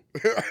setting.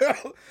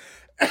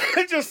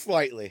 Just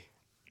slightly.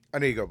 I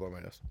need to go blow my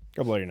nose.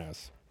 Go blow your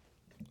nose.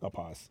 I'll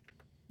pause.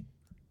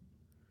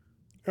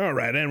 All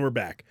right, and we're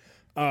back.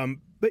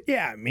 But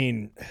yeah, I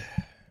mean,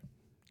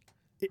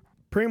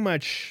 pretty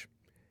much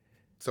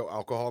So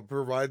alcohol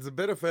provides a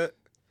benefit.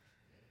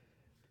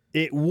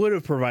 it would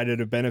have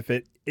provided a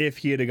benefit if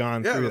he had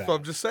gone Yeah, through that's what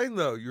I'm that. just saying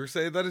though. You were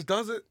saying that it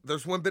doesn't.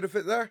 There's one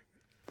benefit there.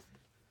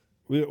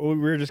 We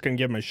were just gonna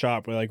give him a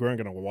shot. We're like, we weren't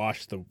gonna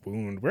wash the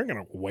wound. We weren't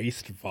gonna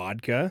waste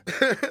vodka.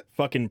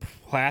 Fucking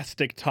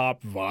plastic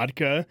top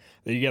vodka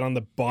that you get on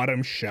the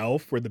bottom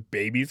shelf where the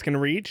babies can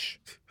reach.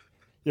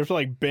 You have to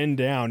like bend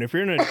down. If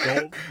you're an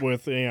adult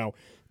with a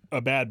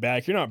bad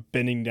back, you're not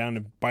bending down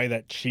to buy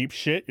that cheap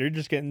shit. You're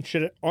just getting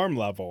shit at arm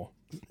level.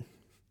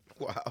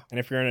 Wow. And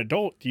if you're an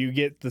adult, you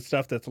get the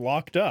stuff that's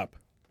locked up.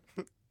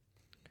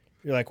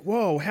 You're like,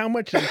 whoa, how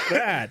much is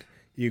that?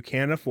 You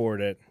can't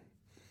afford it.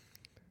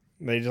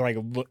 They just like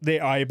they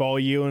eyeball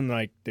you and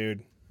like,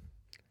 dude,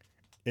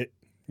 let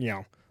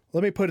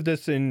me put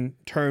this in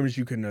terms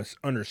you can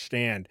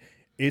understand.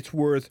 It's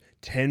worth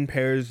 10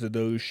 pairs of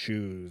those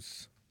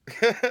shoes.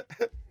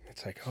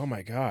 It's like, oh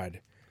my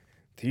God,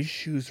 these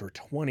shoes are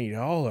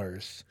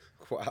 $20.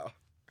 Wow.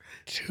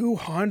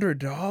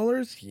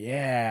 $200?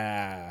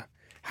 Yeah.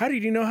 How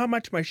did you know how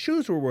much my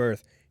shoes were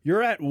worth?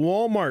 You're at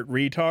Walmart,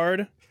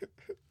 retard.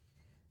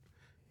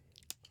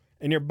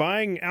 And you're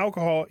buying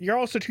alcohol. You're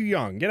also too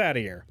young. Get out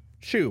of here.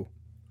 Shoo.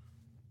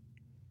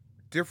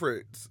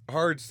 Different,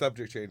 hard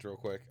subject change real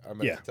quick. I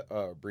meant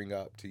to bring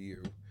up to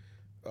you,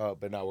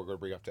 but now we're going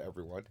to bring up to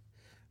everyone.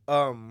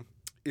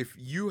 If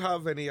you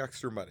have any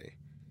extra money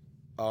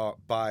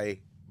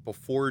by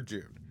before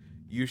June,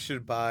 you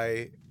should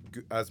buy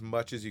as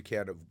much as you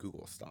can of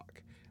Google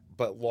stock,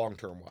 but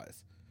long-term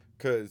wise.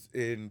 Because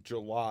in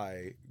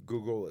July,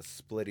 Google is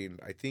splitting.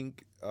 I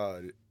think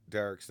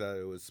Derek said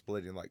it was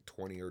splitting like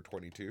 20 or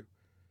 22,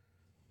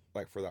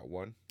 like for that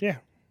one. Yeah.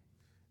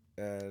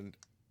 And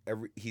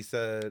he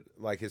said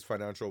like his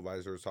financial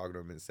advisor was talking to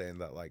him and saying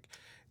that like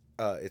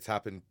it's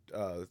happened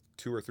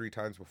 2 or 3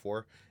 times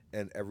before,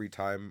 and every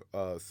time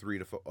 3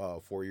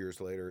 to 4 years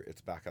later,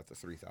 it's back at the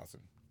 3,000.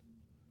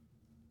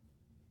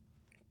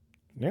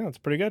 Yeah, that's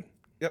pretty good.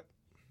 Yep.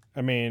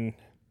 I mean,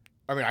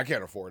 I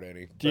can't afford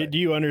any. Do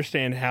you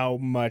understand how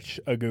much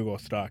a Google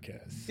stock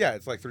is? Yeah,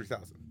 it's like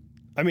 3,000.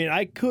 I mean,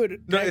 I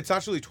could. No, it's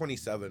actually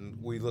 27.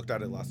 We looked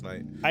at it last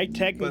night. I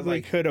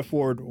technically could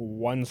afford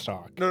one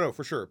stock. No,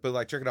 for sure. But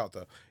like, check it out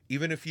though.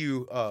 Even if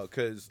you,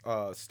 because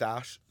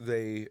Stash,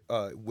 they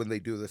when they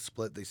do the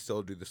split, they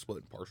still do the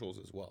split in partials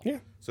as well. Yeah.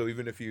 So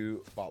even if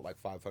you bought like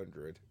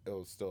 500, it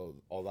was still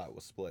all that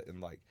was split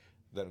and like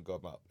then go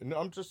up. And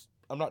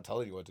I'm not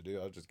telling you what to do.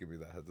 I'll just give you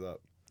that heads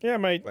up. Yeah, I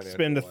might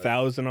spend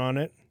 $1,000 on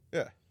it.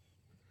 Yeah.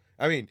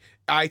 I mean,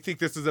 I think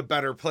this is a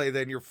better play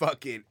than your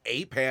fucking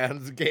 8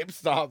 pans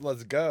GameStop.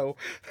 Let's go.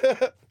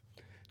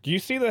 Do you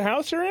see the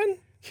house you're in?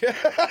 Yeah.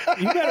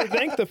 You better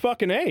thank the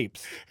fucking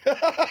apes.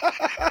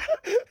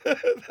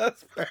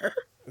 That's fair.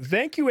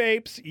 Thank you,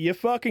 apes. You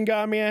fucking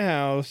got me a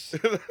house.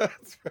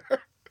 That's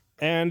fair.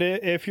 And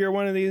if you're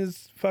one of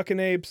these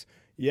fucking apes,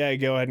 yeah,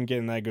 go ahead and get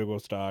in that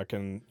Google stock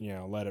and,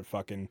 let it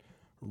fucking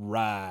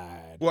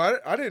ride. Well,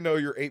 I didn't know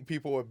your 8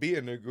 people would be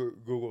in the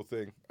Google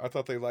thing. I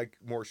thought they like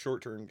more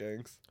short-term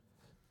gangs.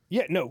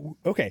 Yeah, no,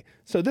 okay.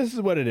 So this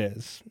is what it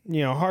is.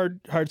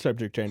 Hard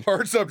subject change.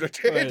 Hard subject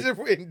change,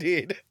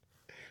 indeed.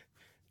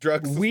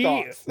 Drugs and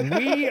stocks.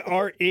 We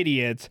are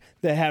idiots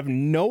that have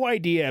no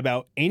idea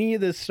about any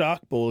of this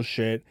stock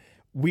bullshit.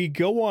 We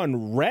go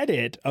on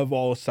Reddit, of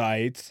all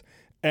sites,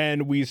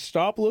 and we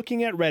stop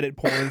looking at Reddit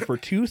porn for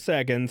 2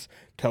 seconds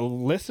to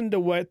listen to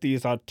what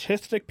these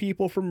autistic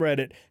people from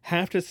Reddit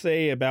have to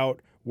say about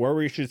where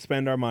we should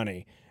spend our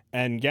money.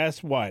 And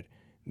guess what?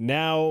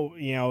 Now,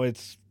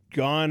 it's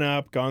gone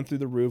up, gone through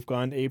the roof,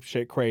 gone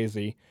apeshit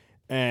crazy,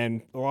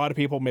 and a lot of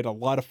people made a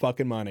lot of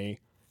fucking money,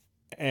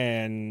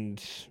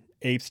 and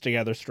apes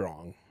together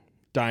strong.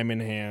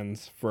 Diamond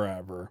hands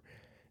forever.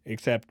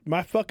 Except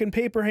my fucking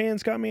paper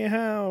hands got me a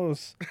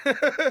house.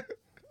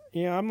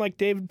 I'm like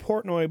David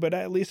Portnoy, but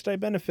at least I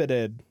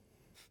benefited.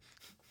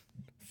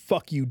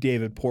 Fuck you,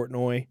 David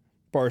Portnoy.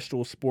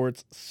 Barstool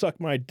Sports, suck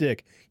my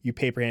dick, you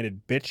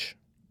paper-handed bitch.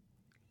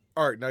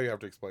 All right, now you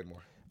have to explain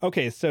more.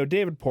 Okay, so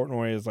David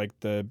Portnoy is like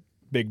the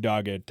big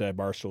dog at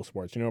Barstool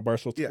Sports. You know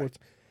Barstool Sports?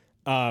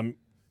 Yeah.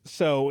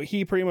 So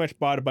he pretty much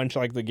bought a bunch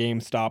of like the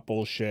GameStop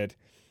bullshit,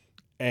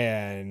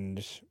 and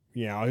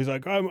he's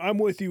like, I'm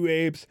with you,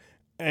 apes,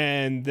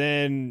 and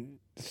then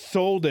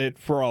sold it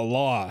for a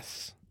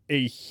loss,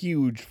 a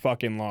huge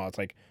fucking loss,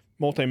 like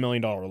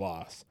multi-million-dollar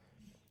loss.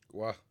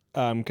 Wow.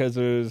 Because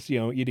it was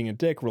eating a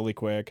dick really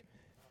quick,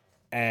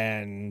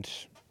 and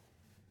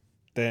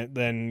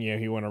then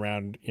he went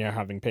around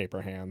having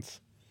paper hands,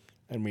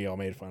 and we all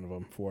made fun of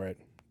him for it.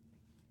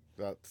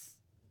 That's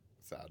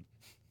sad.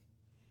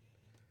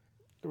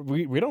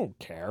 We don't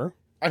care.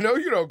 I know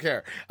you don't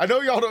care. I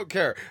know y'all don't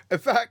care. In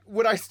fact,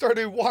 when I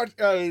started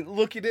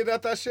looking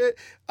at that shit,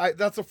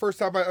 that's the first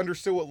time I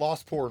understood what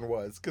lost porn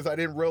was, because I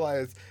didn't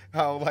realize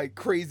how like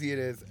crazy it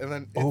is, and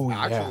then it's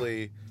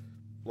actually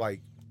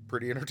like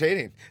pretty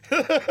entertaining.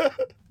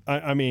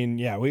 I mean,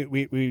 yeah,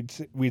 we'd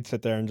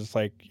sit there and just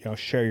like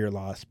share your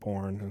lost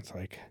porn. It's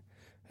like,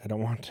 I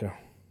don't want to.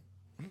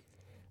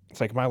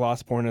 It's like my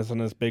lost porn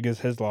isn't as big as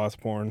his lost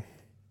porn.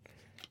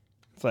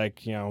 It's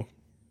like,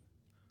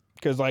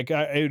 because like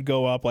it would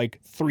go up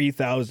like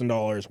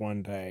 $3,000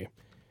 one day.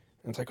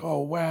 And it's like, oh,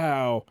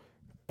 wow.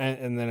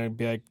 And then it'd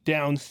be like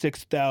down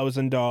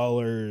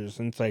 $6,000.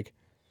 And it's like,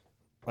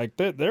 Like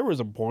there was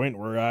a point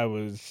where I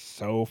was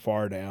so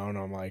far down.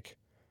 I'm like,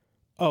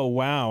 oh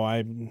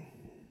wow,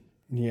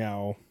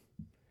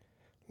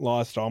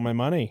 lost all my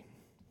money,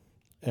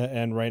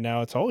 and right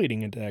now it's all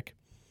eating a dick.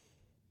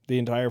 The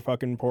entire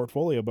fucking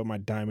portfolio, but my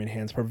diamond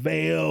hands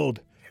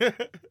prevailed.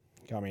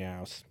 Got me a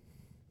house.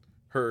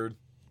 Heard.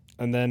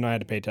 And then I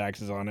had to pay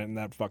taxes on it, and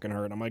that fucking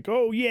hurt. I'm like,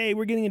 oh, yay,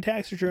 we're getting a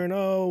tax return.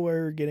 Oh,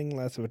 we're getting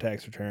less of a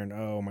tax return.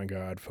 Oh, my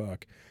God,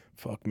 fuck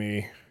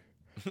me.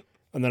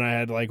 And then I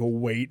had to, like,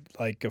 wait,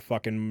 like, a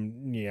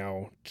fucking,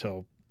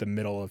 till the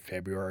middle of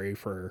February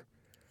for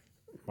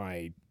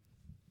my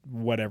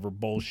whatever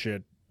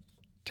bullshit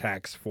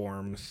tax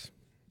forms.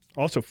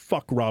 Also,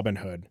 fuck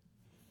Robinhood.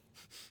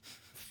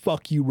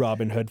 Fuck you,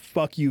 Robinhood.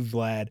 Fuck you,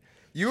 Vlad.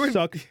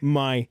 Suck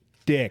my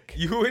dick.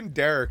 You and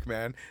Derek,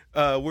 man.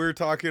 We were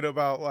talking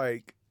about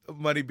like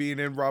money being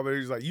in Robinhood.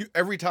 He's like,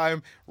 every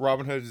time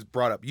Robinhood is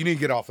brought up, you need to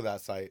get off of that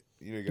site.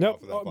 You need to get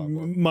off of that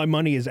platform. My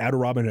money is out of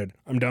Robinhood.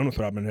 I'm done with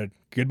Robinhood.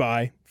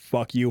 Goodbye.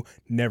 Fuck you.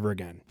 Never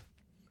again.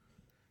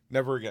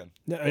 Never again.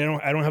 I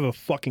don't have a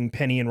fucking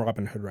penny in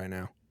Robinhood right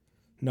now.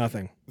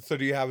 Nothing. So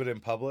do you have it in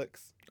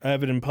Publix? I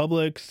have it in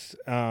Publix.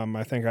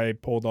 I think I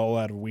pulled all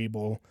out of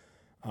Webull.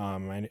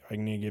 I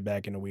need to get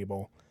back into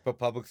Webull. But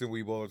Publix and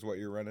Webull is what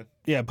you're running?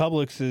 Yeah,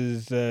 Publix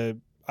is...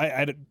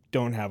 I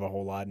don't have a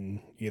whole lot in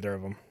either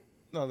of them.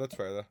 No, that's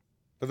fair, though.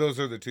 But those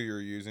are the two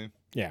you're using?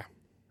 Yeah.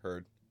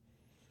 Heard.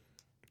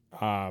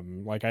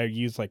 Like, I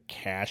used, like,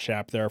 Cash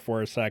App there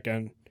for a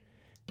second.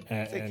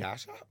 Say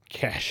Cash App?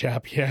 Cash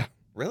App, yeah.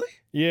 Really?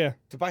 Yeah.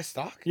 To buy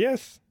stock?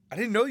 Yes. I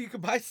didn't know you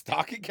could buy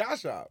stock in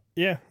Cash App.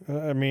 Yeah.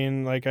 I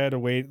mean, like, I had to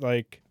wait,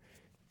 like...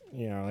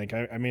 like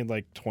I made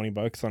like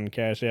 $20 on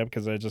Cash App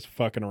because I was just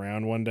fucking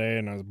around one day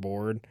and I was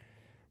bored.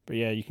 But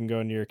yeah, you can go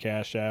into your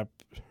Cash App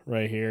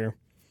right here,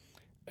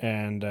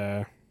 and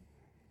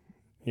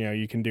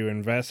you can do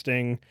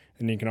investing,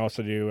 and you can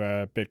also do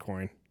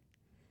Bitcoin.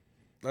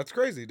 That's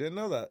crazy. Didn't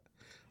know that.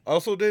 I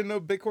also didn't know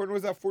Bitcoin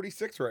was at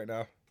 46 right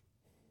now.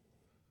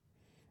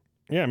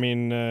 Yeah, I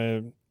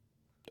mean,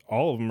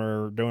 all of them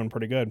are doing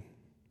pretty good.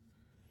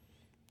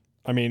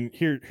 I mean,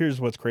 here's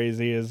what's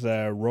crazy is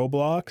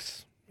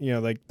Roblox.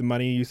 Like the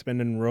money you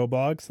spend in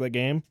Roblox, that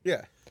game,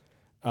 yeah,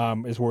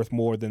 is worth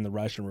more than the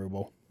Russian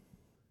ruble.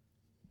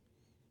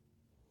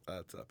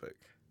 That's epic.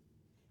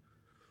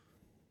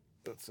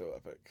 That's so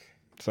epic.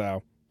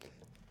 So,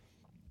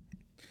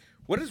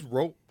 what is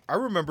I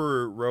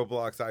remember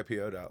Roblox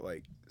IPO'd at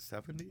like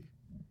 70.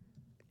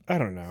 I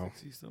don't know.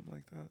 60, something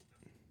like that.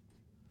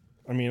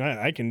 I mean,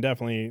 I can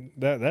definitely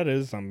that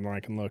is something I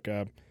can look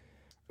up.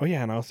 Oh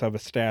yeah, and I also have a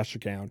stash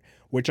account,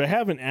 which I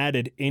haven't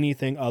added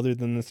anything other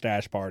than the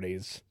stash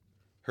parties.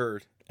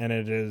 Heard. And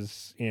it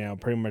is,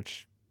 pretty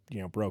much,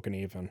 broken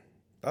even.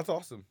 That's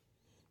awesome.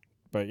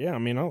 But yeah, I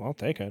mean, I'll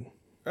take it.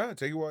 Yeah,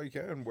 take it while you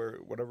can.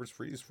 Whatever's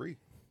free is free.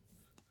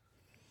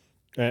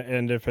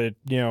 And if it,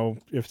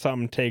 if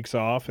something takes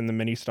off in the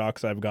mini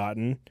stocks I've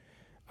gotten,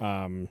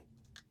 but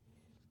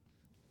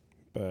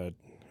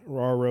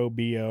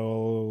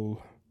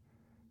ROBOL,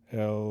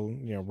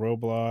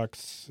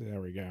 Roblox,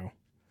 there we go.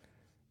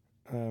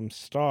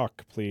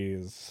 Stock,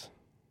 please.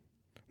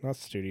 Not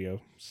studio,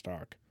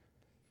 stock.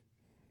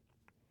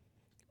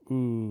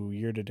 Ooh,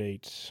 year to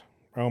date.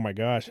 Oh my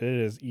gosh, it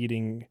is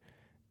eating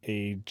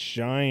a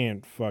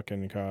giant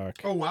fucking cock.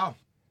 Oh, wow.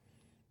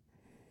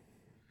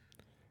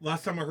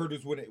 Last time I heard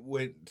was when it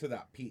went to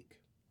that peak.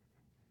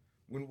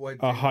 When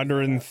what?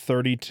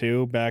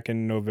 132 back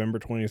in November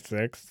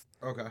 26th.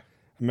 Okay.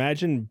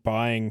 Imagine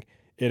buying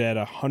it at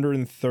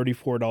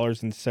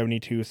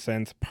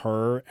 $134.72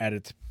 per at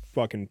its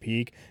fucking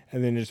peak,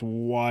 and then just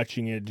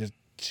watching it just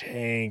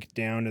tank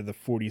down to the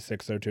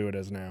 46.02 it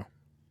is now.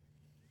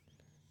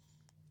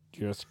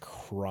 Just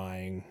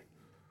crying.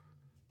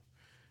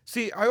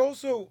 See, I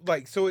also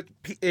so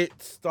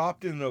it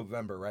stopped in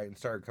November, right, and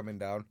started coming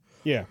down.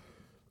 Yeah.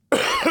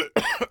 I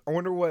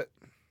wonder what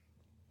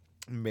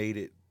made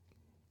it.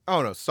 I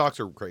don't know. Stocks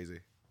are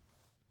crazy.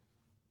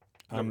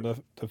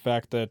 The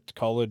fact that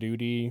Call of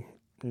Duty,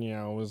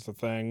 was the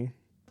thing.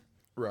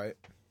 Right.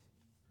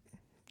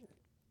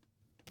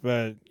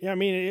 But yeah, I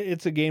mean,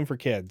 it's a game for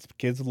kids.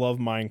 Kids love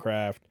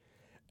Minecraft,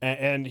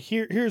 and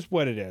here's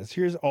what it is.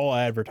 Here's all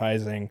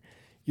advertising.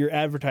 You're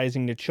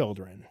advertising to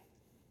children.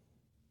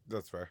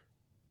 That's fair.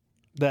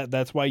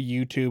 That's why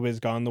YouTube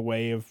has gone the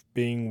way of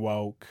being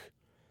woke,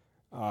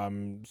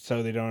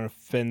 so they don't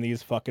offend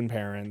these fucking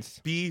parents.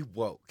 Be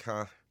woke,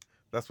 huh?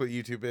 That's what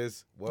YouTube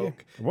is.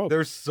 Woke. Yeah, woke.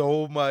 There's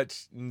so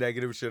much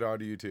negative shit on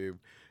YouTube.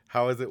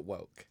 How is it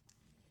woke?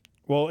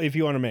 Well, if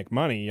you want to make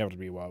money, you have to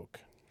be woke.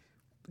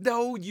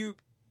 No,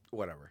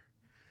 whatever.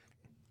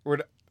 We're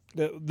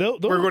They'll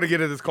going to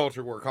get into this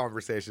culture war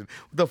conversation.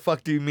 What the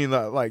fuck do you mean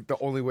that like the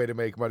only way to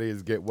make money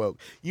is get woke?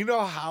 You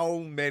know how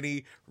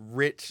many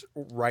rich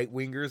right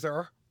wingers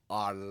are?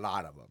 A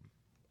lot of them.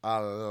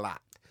 A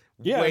lot.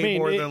 Yeah, Way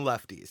more than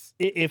lefties.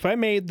 If I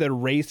made the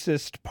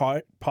racist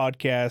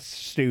podcast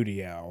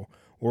studio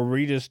where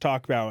we just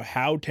talk about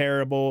how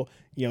terrible,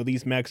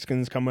 these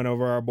Mexicans coming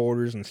over our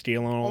borders and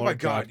stealing all Oh our my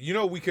God.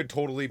 jobs. We could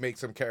totally make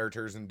some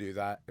characters and do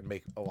that and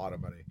make a lot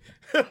of money.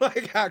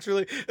 Like,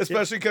 actually,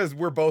 especially because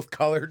we're both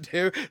colored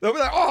too. They'll be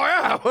like, oh,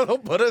 yeah, they'll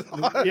put us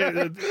on.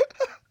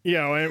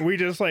 Yeah, and we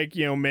just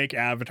make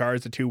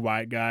avatars of two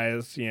white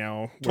guys,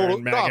 Total,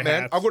 wearing MAGA nah,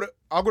 man. hats.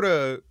 I'm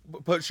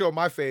gonna show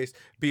my face,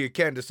 be a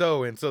Candace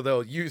Owen, so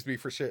they'll use me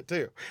for shit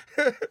too.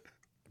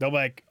 They'll be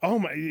like, oh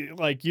my,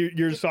 like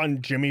you're just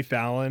on Jimmy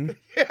Fallon.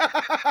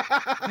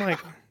 I'm like,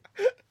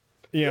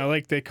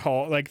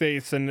 like they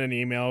send an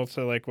email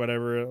to like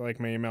whatever like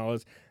my email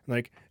is,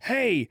 like,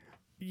 hey,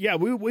 yeah,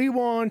 we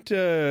want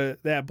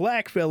that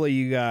black fella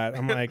you got.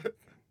 I'm like,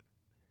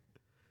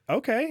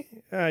 okay,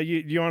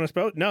 you want us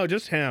both? No,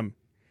 just him.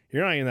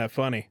 You're not even that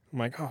funny. I'm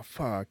like, oh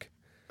fuck.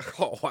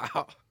 Oh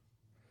wow.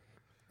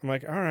 I'm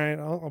like, all right,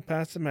 I'll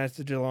pass the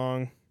message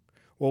along.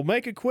 We'll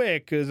make it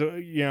quick because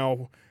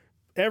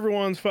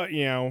everyone's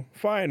fighting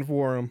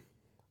for him.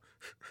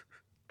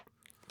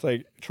 It's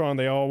like, Tron,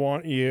 they all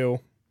want you.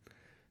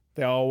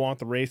 They all want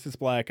the racist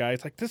black guy.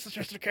 It's like, this is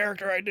just a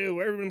character I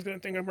do. Everyone's gonna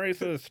think I'm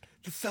racist.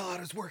 The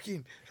sellout is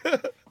working.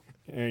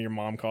 And your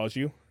mom calls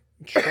you,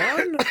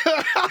 Tron.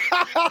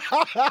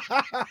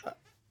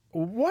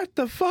 What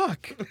the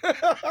fuck?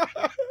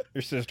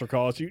 Your sister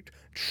calls you,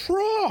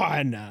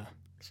 Tron.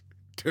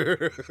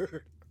 Dude,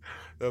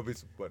 that'll be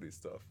some funny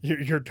stuff.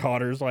 Your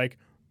daughter's like,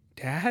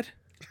 Dad,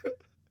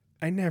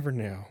 I never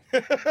knew.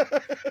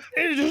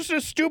 It's just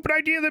a stupid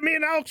idea that me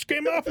and Alex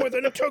came up with,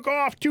 and it took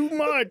off too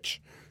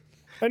much.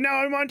 And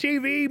now I'm on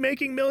TV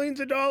making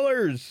millions of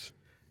dollars.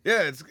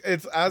 Yeah,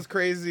 it's as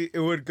crazy. It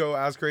would go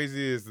as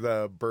crazy as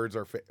the birds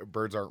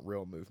aren't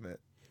real movement.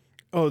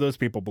 Oh, those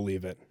people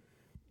believe it.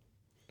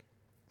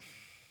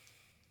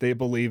 They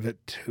believe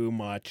it too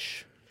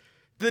much.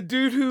 The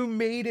dude who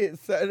made it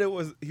said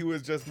he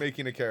was just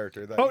making a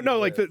character. Oh no,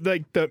 like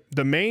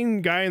the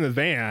main guy in the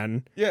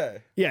van. Yeah.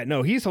 Yeah,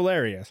 no, he's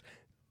hilarious.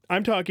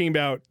 I'm talking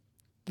about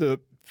the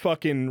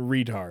fucking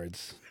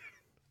retards.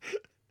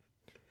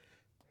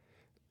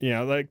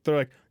 Like they're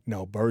like,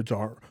 no, birds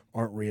aren't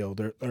real.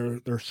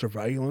 They're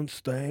surveillance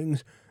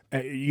things.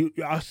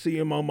 I see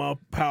them on my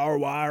power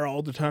wire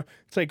all the time.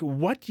 It's like,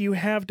 what do you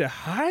have to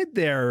hide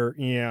there,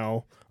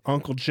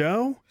 Uncle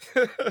Joe?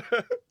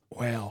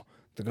 Well,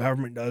 the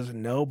government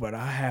doesn't know, but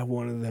I have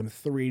one of them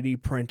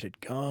 3D printed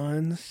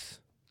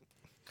guns.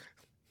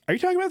 Are you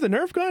talking about the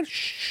Nerf gun?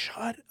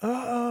 Shut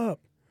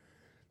up.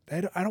 I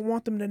don't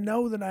want them to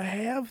know that I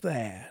have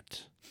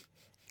that.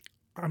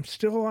 I'm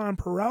still on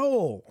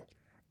parole.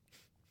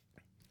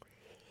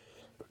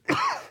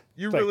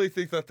 You really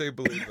think that they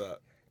believe that?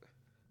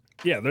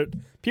 Yeah,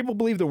 people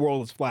believe the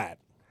world is flat.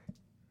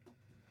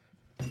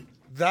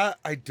 That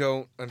I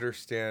don't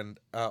understand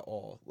at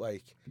all.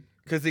 Like,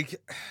 because the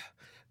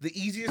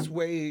easiest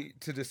way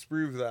to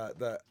disprove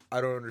that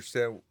I don't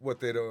understand what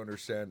they don't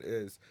understand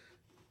is,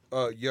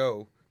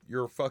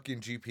 your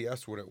fucking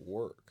GPS wouldn't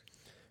work.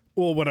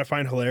 Well, what I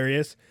find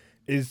hilarious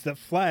is that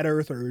flat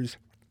earthers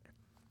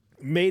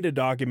made a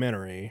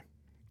documentary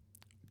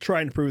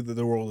trying to prove that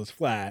the world is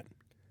flat,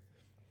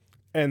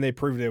 and they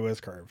proved it was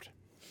curved.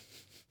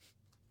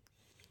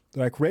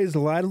 They're like, raise the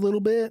light a little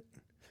bit.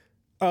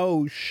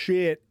 Oh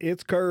shit,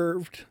 it's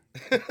curved.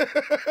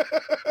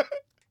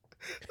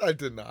 That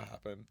did not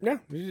happen. Yeah,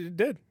 it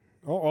did.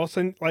 All of a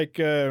sudden, like,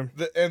 and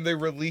they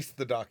released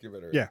the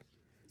documentary. Yeah.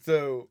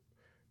 So,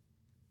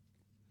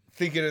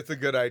 thinking it's a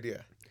good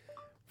idea.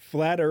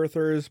 Flat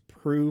earthers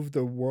prove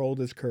the world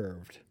is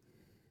curved.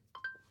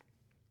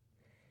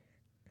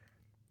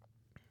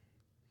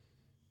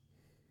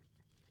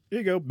 Here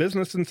you go,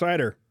 Business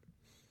Insider.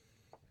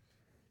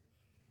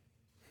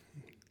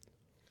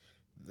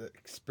 The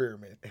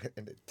experiment,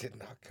 and it did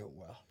not go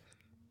well.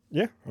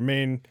 Yeah, I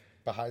mean,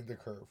 Behind the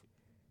curve.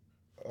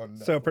 Oh,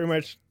 no. so pretty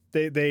much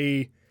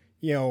they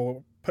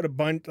put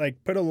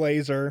a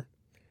laser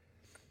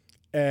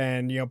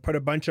and put a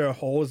bunch of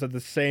holes at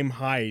the same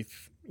height,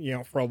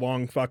 for a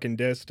long fucking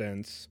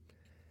distance.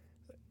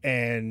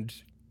 And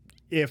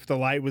if the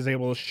light was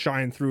able to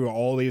shine through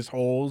all these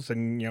holes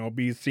and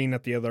be seen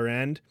at the other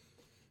end,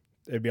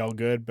 it'd be all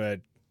good.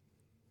 But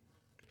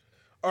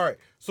all right,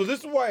 so this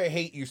is why I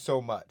hate you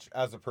so much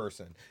as a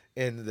person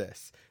in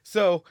this.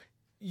 So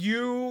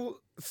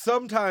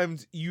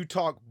sometimes you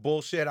talk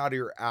bullshit out of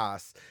your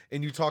ass,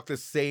 and you talk the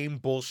same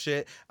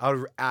bullshit out of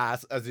your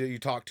ass as you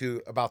talk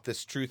to about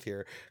this truth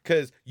here,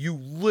 because you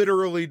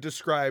literally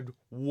described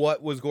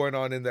what was going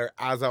on in there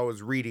as I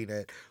was reading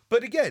it.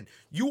 But again,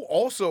 you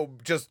also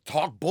just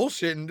talk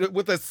bullshit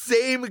with the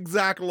same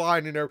exact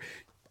line in there.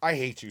 I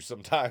hate you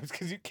sometimes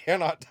because you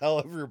cannot tell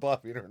if you're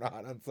bluffing or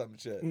not on some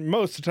shit.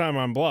 most of the time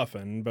I'm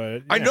bluffing,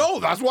 but I know,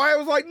 that's why I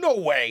was like, no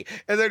way.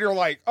 And then you're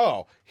like,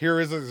 oh, here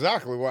is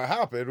exactly what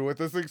happened with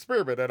this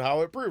experiment and how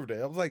it proved it.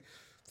 I was like,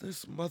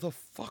 this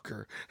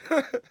motherfucker.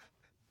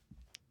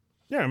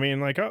 Yeah, I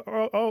mean, like,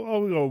 I'll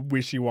go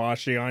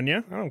wishy-washy on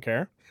you. I don't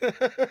care.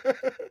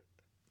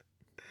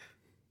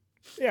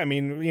 Yeah, I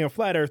mean,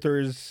 flat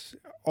earthers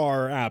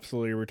are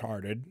absolutely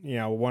retarded.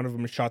 One of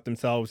them shot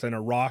themselves in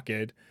a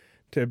rocket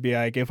to be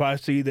like, if I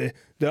see the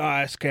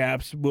ice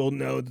caps, we'll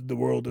know that the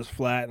world is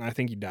flat. And I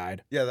think he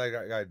died. Yeah,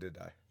 that guy did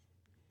die.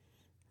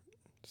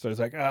 So it's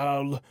like,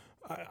 oh,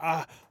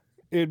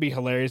 it'd be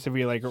hilarious if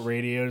we like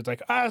radioed. It's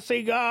like, I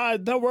see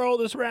God, the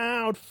world is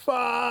round.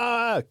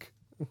 Fuck.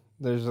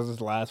 There's just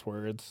his last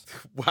words.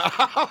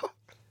 Wow.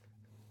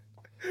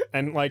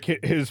 And like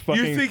his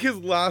fucking. You think his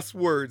last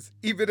words,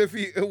 even if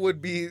it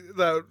would be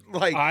that,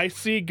 like, I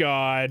see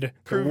God, the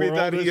proving world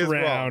that he is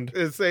round.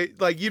 wrong, and say,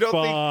 like, you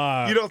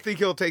don't think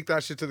he'll take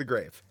that shit to the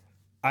grave?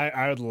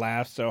 I would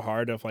laugh so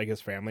hard if like his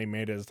family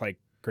made his like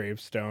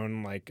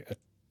gravestone like a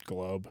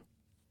globe.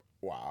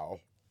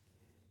 Wow.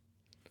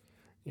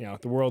 You know,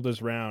 the world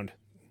is round.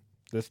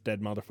 This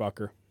dead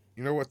motherfucker.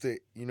 You know what the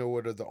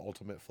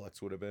ultimate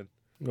flex would have been?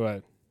 Go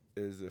ahead.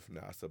 Is if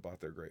NASA bought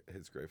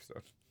his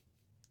gravestone,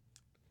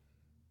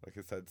 like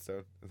his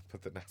headstone, and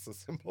put the NASA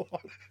symbol on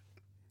it.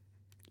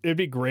 It'd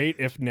be great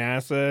if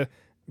NASA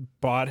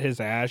bought his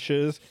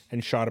ashes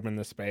and shot him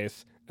into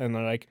space, and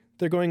they're like,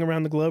 they're going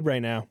around the globe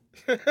right now.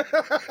 They're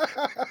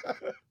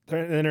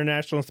at the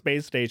International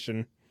Space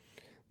Station.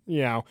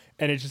 You know,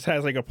 and it just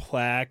has like a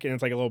plaque, and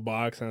it's like a little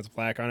box, and it's a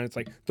plaque on it. It's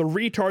like the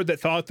retard that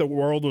thought the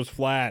world was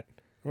flat.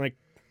 I'm like,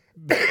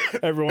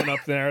 everyone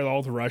up there,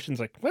 all the Russians,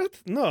 like, what?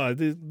 No,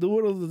 the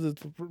world is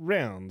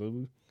round.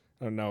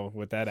 I don't know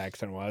what that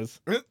accent was.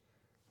 It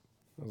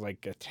was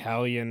like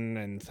Italian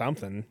and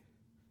something.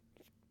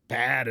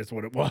 Bad is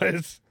what it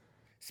was.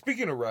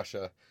 Speaking of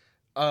Russia,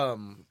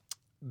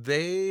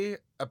 they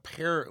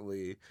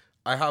apparently,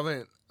 I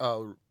haven't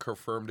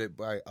confirmed it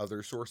by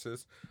other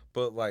sources,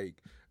 but like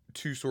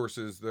two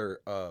sources, they're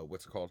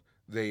what's it called?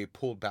 They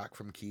pulled back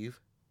from Kiev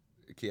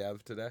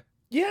today.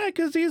 Yeah,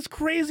 because these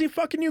crazy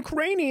fucking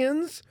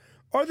Ukrainians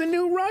are the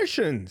new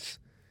Russians.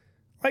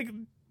 Like,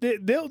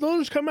 they'll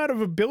just come out of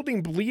a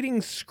building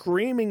bleeding,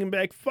 screaming, and be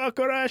like, fuck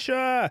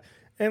Russia,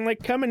 and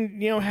like come and,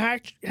 you know,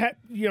 hack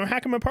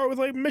them apart with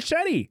like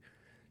machete.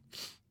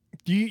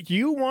 Do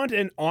you want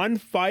an on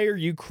fire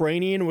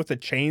Ukrainian with a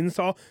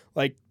chainsaw?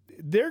 Like,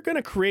 they're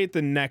gonna create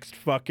the next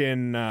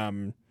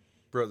fucking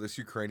Bro, this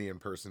Ukrainian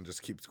person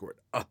just keeps going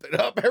up and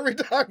up every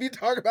time you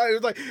talk about it.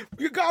 It's like,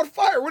 you got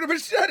fire with a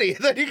machete.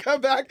 And then you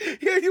come back,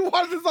 yeah, you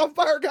want this on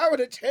fire guy with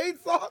a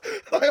chainsaw?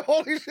 Like,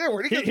 holy shit,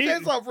 where'd he get the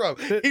chainsaw from?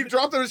 He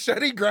dropped the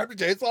machete, grabbed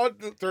the chainsaw,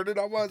 and turned it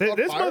on fire?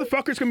 This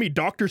motherfucker's gonna be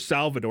Dr.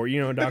 Salvador.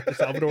 You know who Dr.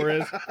 Salvador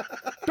is?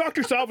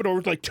 Dr. Salvador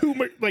was like two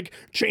like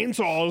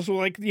chainsaws,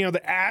 like, you know,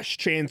 the ash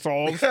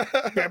chainsaws,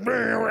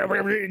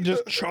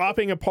 just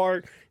chopping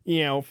apart,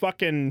 you know,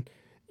 fucking...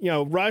 You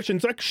know,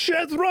 Russians like,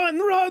 shit,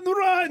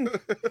 run!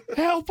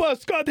 Help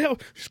us! God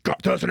help!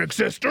 God doesn't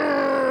exist!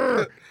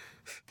 It's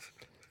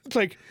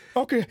like,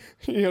 okay,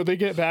 you know, they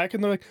get back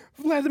and they're like,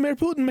 Vladimir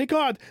Putin, my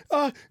God,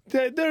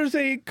 there's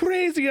a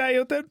crazy guy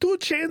out there, 2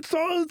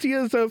 chainsaws, he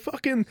has a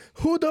fucking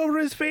hood over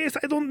his face,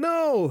 I don't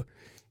know.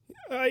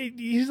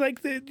 He's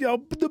like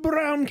the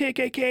brown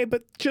KKK,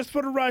 but just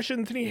for the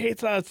Russians, and he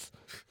hates us.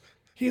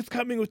 He's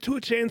coming with 2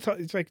 chainsaws.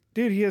 It's like,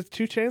 dude, he has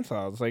 2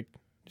 chainsaws. Like,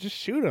 just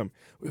shoot him.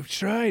 We've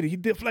tried. He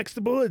deflects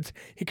the bullets.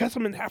 He cuts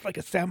them in half like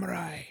a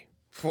samurai.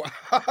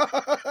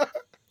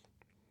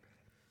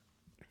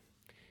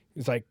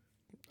 It's like,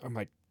 I'm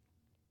like,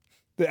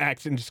 the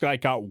accent just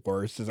got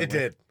worse. As it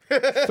did. So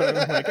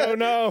I'm like, oh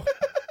no,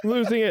 I'm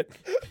losing it.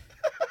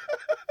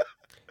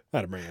 I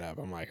had to bring it up.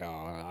 I'm like,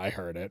 oh, I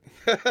heard it.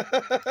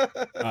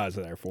 I was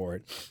there for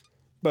it.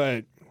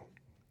 But,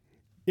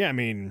 yeah, I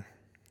mean...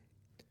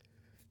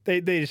 They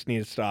just need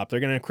to stop. They're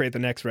going to create the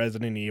next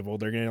Resident Evil.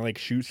 They're going to, like,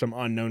 shoot some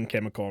unknown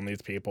chemical on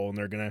these people, and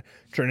they're going to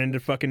turn into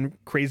fucking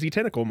crazy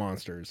tentacle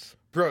monsters.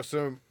 Bro,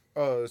 so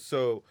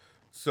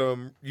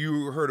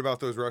you heard about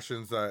those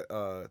Russians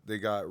that they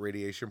got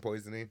radiation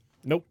poisoning?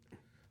 Nope.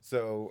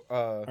 So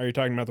are you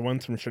talking about the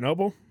ones from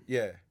Chernobyl?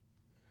 Yeah.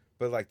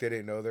 But, like, they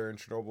didn't know they're in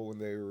Chernobyl when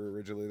they were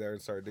originally there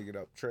and started digging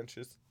up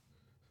trenches.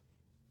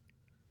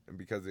 And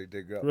because they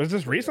dig up... Was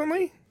this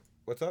recently?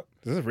 What's up?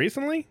 This is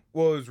recently?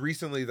 Well, it was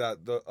recently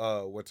that the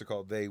what's it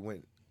called? They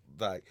went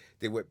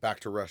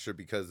back to Russia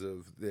because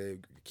of the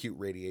acute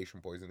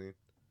radiation poisoning.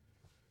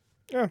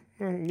 Yeah,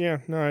 yeah.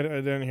 No, I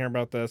didn't hear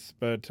about this,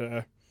 but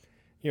you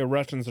know,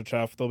 Russians are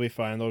tough. They'll be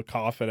fine. They'll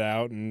cough it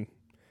out and,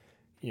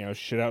 you know,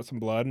 shit out some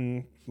blood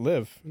and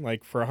live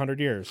like for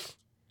 100 years.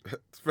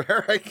 It's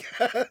fair, I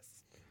guess.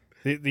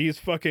 These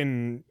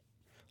fucking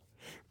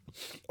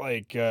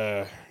like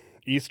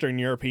Eastern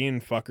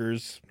European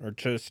fuckers are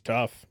just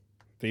tough.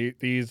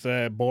 These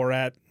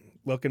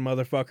Borat-looking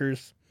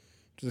motherfuckers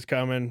just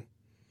coming.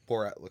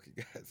 Borat-looking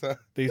guys, huh?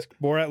 These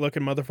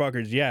Borat-looking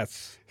motherfuckers,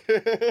 yes.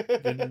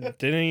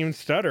 Didn't even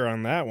stutter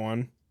on that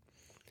one.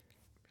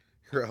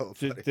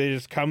 They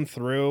just come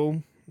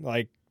through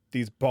like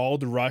these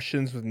bald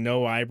Russians with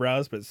no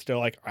eyebrows, but still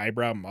like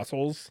eyebrow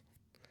muscles,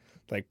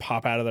 like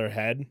pop out of their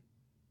head.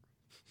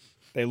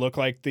 They look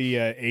like the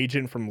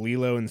agent from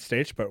Lilo and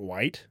Stitch, but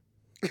white.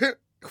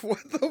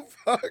 What the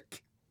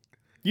fuck?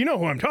 You know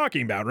who I'm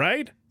talking about,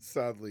 right?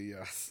 Sadly,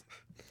 yes.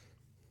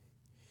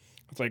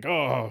 It's like,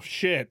 oh,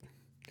 shit.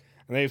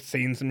 And they've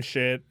seen some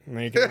shit, and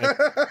they can,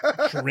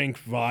 like, drink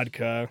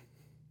vodka.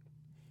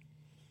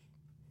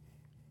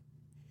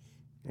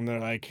 And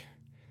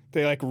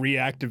they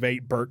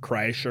reactivate Bert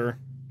Kreischer.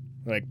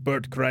 Like,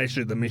 Bert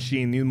Kreischer, the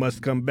machine, you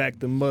must come back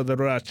to Mother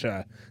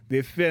Russia.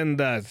 Defend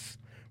us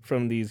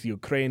from these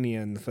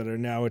Ukrainians that are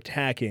now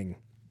attacking.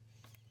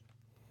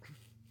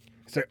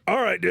 He's like,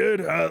 all right,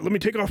 dude, let me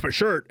take off my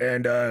shirt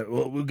and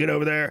we'll get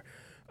over there.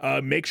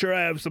 Make sure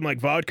I have some like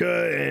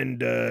vodka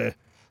and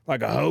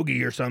like a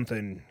hoagie or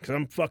something, because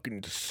I'm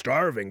fucking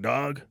starving,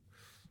 dog.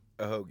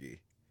 A hoagie.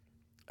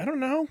 I don't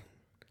know.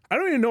 I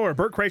don't even know where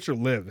Bert Kreischer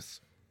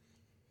lives.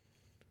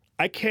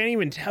 I can't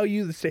even tell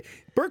you the state.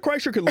 Bert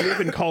Kreischer could live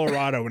in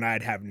Colorado and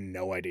I'd have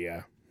no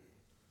idea.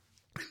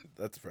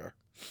 That's fair.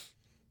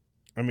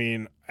 I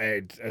mean,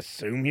 I'd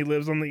assume he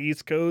lives on the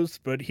East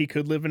Coast, but he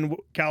could live in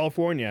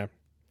California.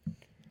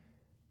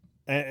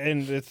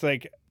 And it's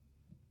like,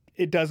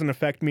 it doesn't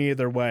affect me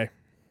either way.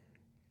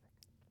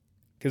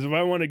 Because if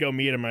I want to go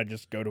meet him, I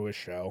just go to his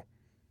show.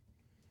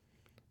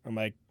 I'm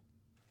like,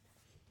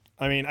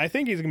 I mean, I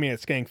think he's going to be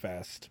at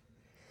Skankfest.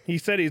 He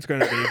said he's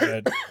going to be,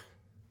 but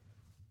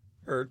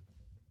Heard.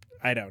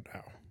 I don't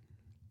know.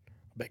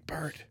 I'm like,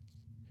 Bert,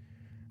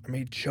 I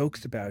made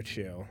jokes about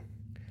you,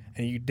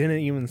 and you didn't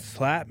even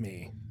slap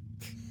me.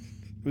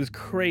 It was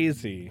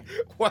crazy.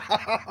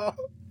 Wow.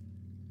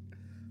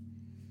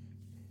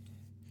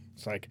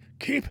 It's like,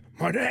 keep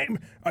my name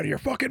out of your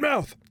fucking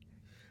mouth.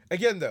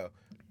 Again, though,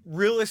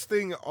 realest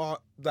thing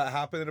that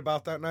happened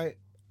about that night,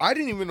 I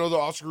didn't even know the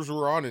Oscars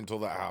were on until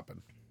that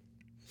happened.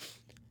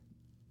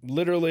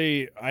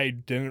 Literally, I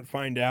didn't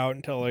find out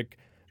until like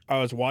I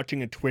was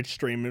watching a Twitch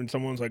stream and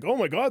someone's like, "Oh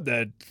my god,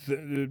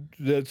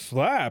 that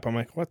slap!" I'm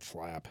like, "What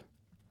slap?"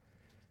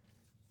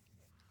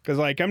 Because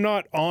like I'm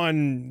not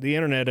on the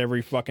internet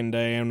every fucking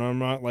day, and I'm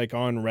not like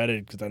on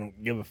Reddit because I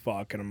don't give a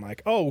fuck. And I'm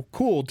like, "Oh,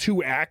 cool,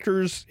 two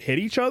actors hit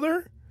each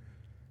other.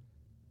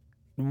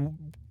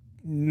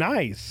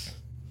 Nice."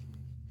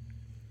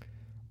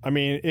 I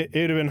mean,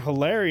 it'd have been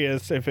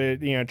hilarious if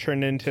it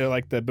turned into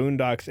like the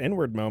Boondocks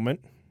N-word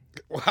moment.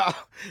 Wow.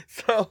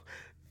 So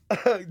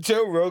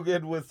Joe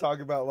Rogan was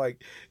talking about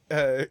like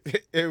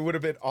it would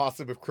have been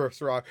awesome if Chris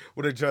Rock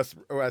would have just,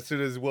 as soon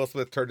as Will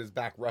Smith turned his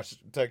back,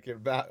 taking his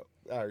back.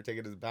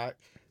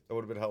 That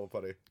would have been hella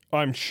funny.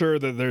 I'm sure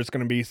that there's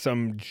going to be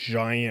some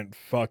giant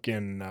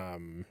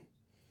fucking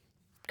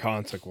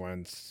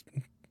consequence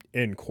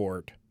in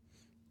court.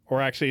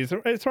 Or actually,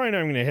 it's probably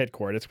not going to hit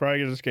court. It's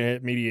probably just going to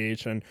hit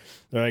mediation.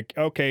 They're like,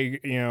 okay,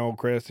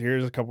 Chris,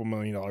 here's a couple $1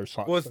 million.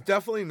 Well, it's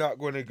definitely not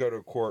going to go to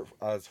court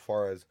as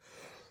far as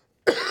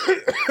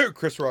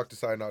Chris Rock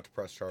decided not to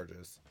press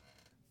charges.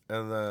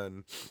 And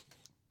then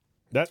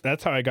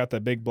that's how I got the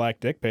big black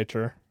dick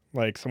picture.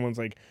 Like, someone's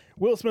like,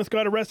 Will Smith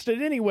got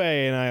arrested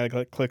anyway. And I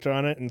like clicked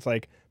on it, and it's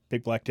like,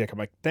 big black dick. I'm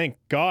like, thank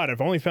God.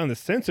 I've only found the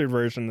censored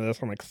version of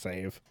this. I'm like,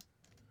 save.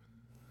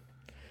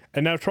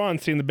 And now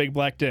Tron's seen the big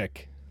black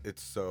dick.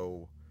 It's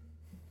so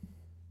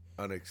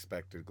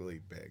unexpectedly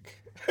big.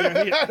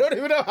 Yeah, I don't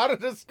even know how to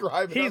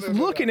describe it. He's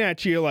looking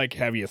at you like,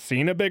 have you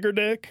seen a bigger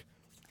dick?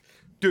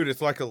 Dude, it's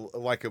like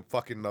a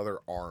fucking another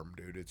arm,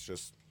 dude. It's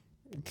just...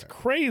 It's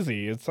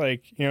crazy. It's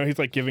like, he's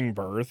like giving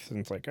birth, and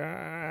it's like,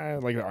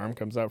 like the arm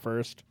comes out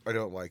first. I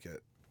don't like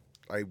it.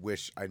 I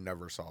wish I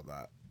never saw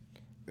that.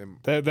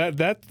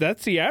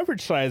 That's the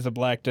average size of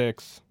black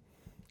dicks.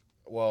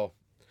 Well,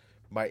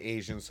 my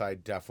Asian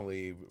side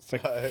definitely it's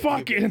like,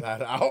 fucking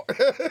that out.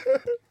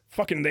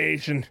 Fucking the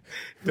Asian.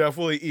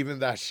 Definitely even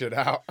that shit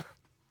out.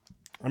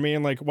 I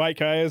mean, like, white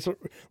guys,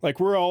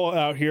 like, we're all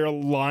out here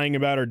lying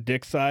about our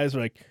dick size.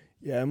 We're like,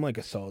 yeah, I'm like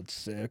a solid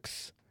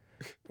 6.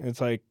 And it's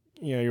like,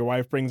 your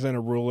wife brings in a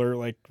ruler,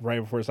 like,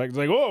 right before sex. It's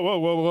like,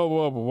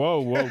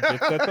 whoa, get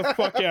that the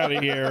fuck out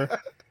of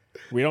here.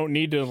 We don't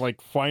need to, like,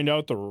 find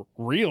out the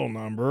real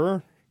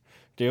number,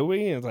 do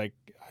we? And it's like,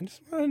 I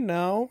just want to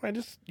know. I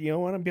just,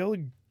 want to be able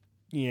to,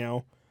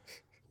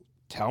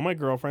 tell my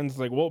girlfriends,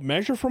 like, well,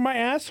 measure from my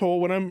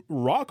asshole when I'm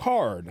rock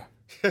hard.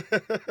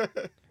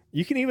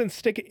 You can even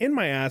stick it in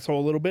my asshole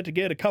a little bit to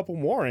get a couple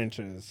more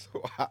inches.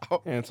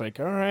 Wow. And it's like,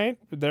 all right,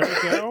 there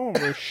we go.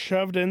 We're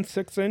shoved in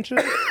 6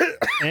 inches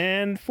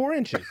and 4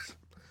 inches.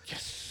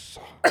 Yes.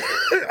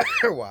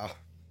 Wow.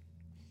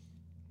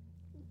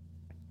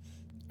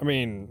 I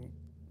mean,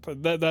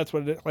 that's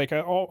what it, like,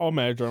 I'll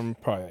measure them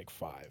probably like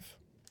 5.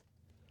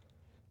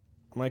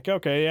 I'm like,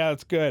 okay, yeah,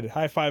 that's good.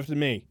 High five to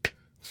me.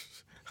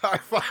 High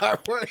five.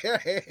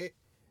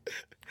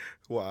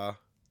 Wow.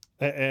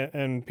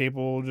 And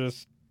people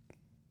just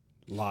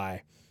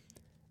lie.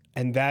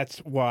 And that's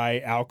why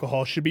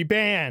alcohol should be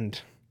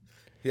banned.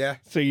 Yeah.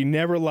 So you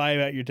never lie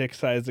about your dick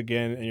size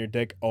again, and your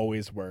dick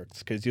always works,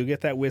 because you'll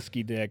get that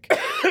whiskey dick,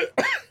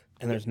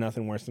 and there's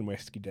nothing worse than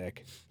whiskey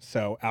dick.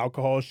 So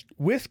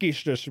whiskey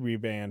should be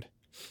banned.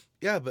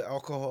 Yeah, but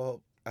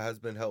alcohol has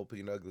been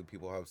helping ugly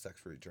people have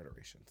sex-free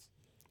generations.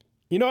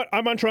 You know what?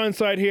 I'm on Tron's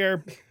side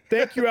here.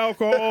 Thank you,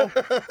 alcohol.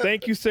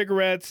 Thank you,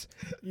 cigarettes.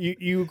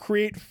 You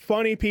create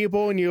funny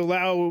people, and you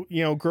allow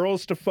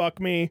girls to fuck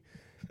me.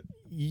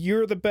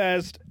 You're the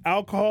best.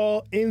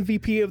 Alcohol,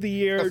 MVP of the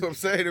year. That's what I'm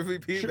saying,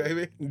 MVP,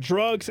 baby.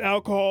 Drugs,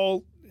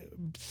 alcohol,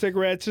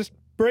 cigarettes, just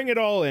bring it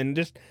all in.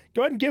 Just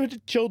go ahead and give it to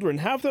children.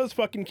 Have those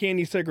fucking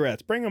candy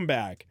cigarettes. Bring them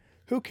back.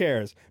 Who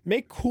cares?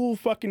 Make cool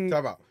fucking. Talk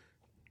about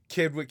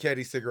kid with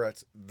candy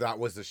cigarettes. That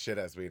was the shit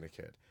as being a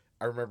kid.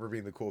 I remember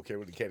being the cool kid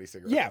with the candy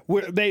cigarettes. Yeah,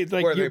 where they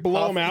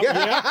blow them out.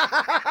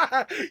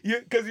 Yeah,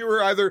 because you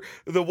were either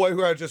the one who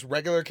had just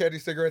regular candy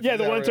cigarettes. Yeah,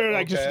 the ones that are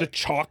like just a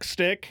chalk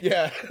stick.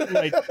 Yeah,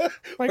 like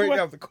or you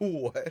have the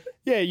cool one.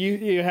 Yeah,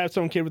 you have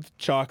some kid with the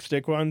chalk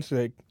stick ones.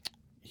 Like,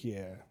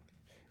 yeah,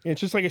 and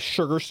it's just like a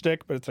sugar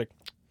stick, but it's like,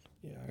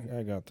 yeah,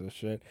 I got this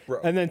shit. Bro.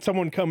 And then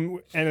someone come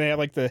and they have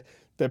like the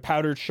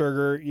powdered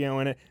sugar,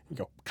 in it. You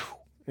go,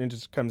 and it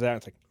just comes out.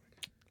 It's like,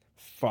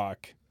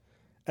 fuck.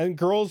 And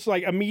girls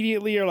like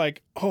immediately are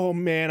like, oh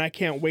man, I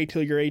can't wait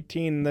till you're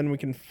 18 and then we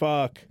can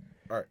fuck.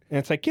 All right. And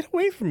it's like, get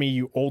away from me,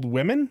 you old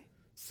women.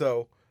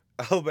 So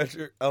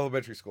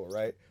elementary school,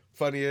 right?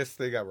 Funniest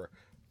thing ever.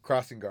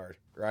 Crossing guard,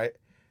 right?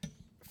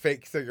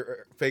 Fake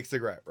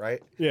cigarette,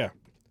 right? Yeah.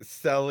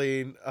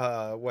 Selling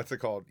what's it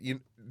called?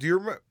 Do you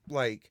remember,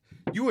 like,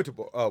 you went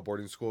to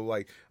boarding school,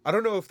 like, I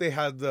don't know if they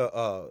had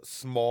the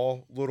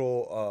small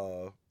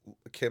little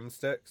Kim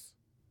sticks.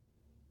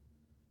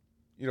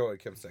 You know what a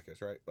Kim stick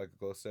is, right? Like a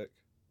glow stick?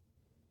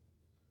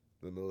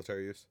 The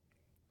military use?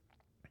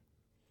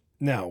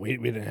 No, we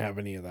didn't have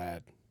any of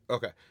that.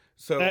 Okay.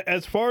 So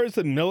as far as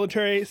the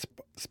military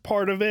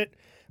part of it,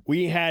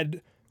 we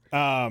had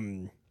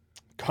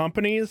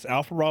companies,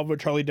 Alpha Bravo,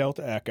 Charlie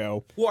Delta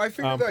Echo. Well, I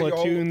figured that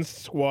platoons,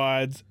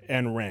 squads,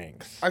 and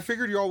ranks. I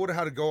figured y'all would have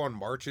had to go on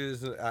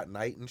marches at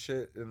night and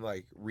shit and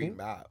like read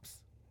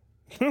maps.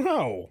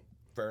 No.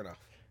 Fair enough.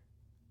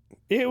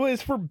 It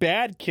was for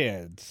bad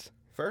kids.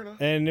 Fair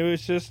enough. And it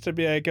was just to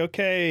be like,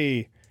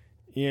 okay,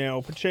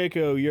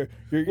 Pacheco, you're.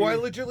 Well, I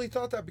legitimately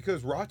thought that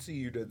because ROTC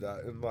you did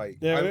that, and like,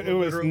 yeah, it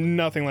was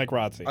nothing like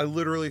ROTC. I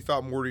literally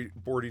thought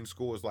boarding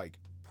school was like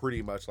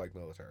pretty much like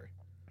military.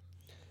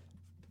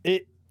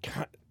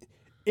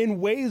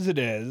 In ways, it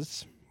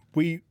is.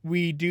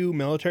 We do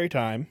military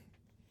time,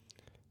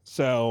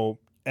 so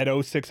at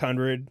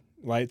 0600,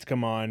 lights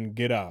come on,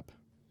 get up.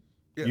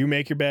 Yeah. You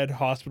make your bed,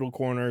 hospital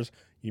corners,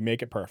 you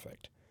make it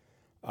perfect.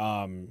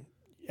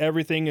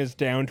 Everything is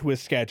down to a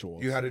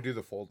schedule. You had to do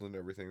the fold and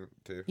everything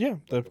too. Yeah,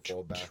 the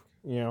fold back.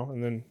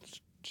 And then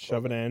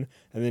shove it in,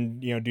 and then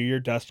do your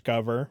dust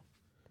cover.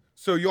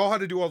 So y'all had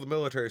to do all the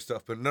military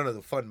stuff, but none of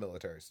the fun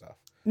military stuff.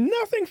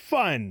 Nothing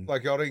fun.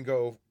 Like y'all didn't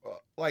go.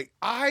 Like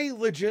I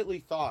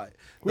legitly thought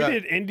we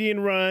did Indian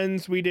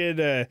runs. We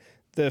did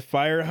the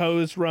fire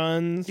hose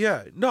runs.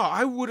 Yeah, no,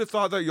 I would have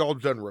thought that y'all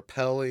done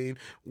rappelling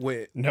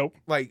with. Nope.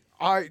 Like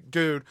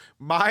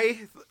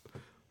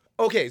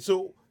okay,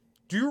 so.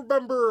 Do you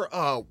remember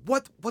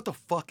what the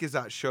fuck is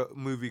that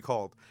movie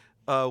called?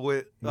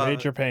 With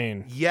Major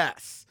Payne.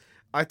 Yes,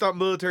 I thought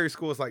military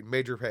school was like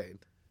Major Payne.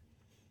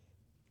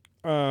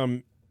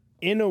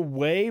 In a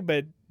way,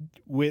 but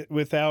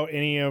without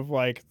any of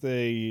like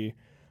the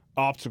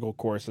obstacle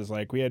courses.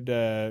 Like we had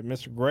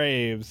Mr.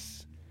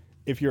 Graves.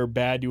 If you were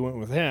bad, you went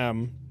with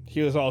him. He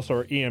was also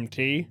our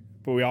EMT,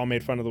 but we all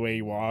made fun of the way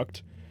he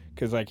walked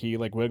because like he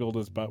like wiggled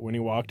his butt when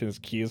he walked, and his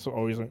keys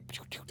always went.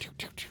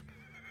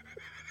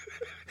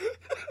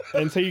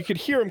 And so you could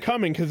hear him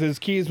coming because his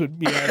keys would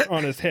be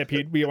on his hip.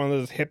 He'd be one of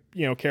those hip,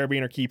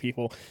 carabiner key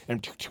people.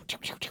 And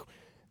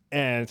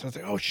so I was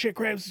like, oh shit,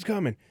 Graves is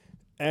coming.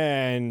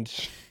 And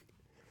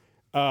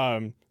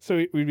so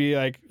we'd be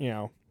like,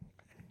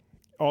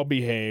 all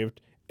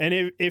behaved.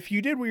 And if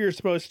you did what you're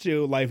supposed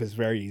to, life is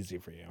very easy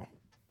for you.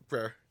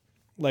 Fair.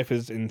 Life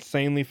is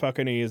insanely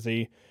fucking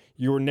easy.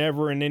 You were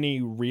never in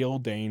any real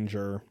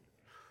danger.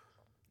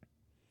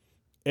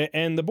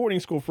 And the boarding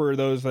school, for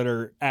those that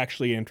are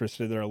actually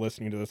interested, that are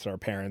listening to this, are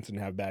parents and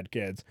have bad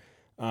kids,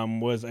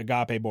 was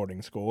Agape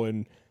Boarding School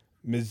in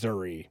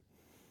Missouri.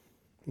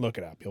 Look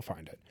it up. You'll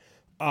find it.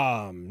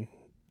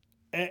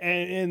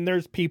 And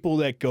there's people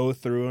that go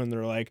through and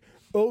they're like,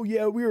 oh,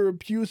 yeah, we were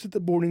abused at the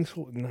boarding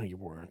school. No, you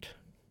weren't.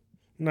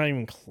 Not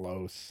even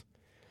close.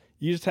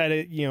 You just had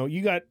to,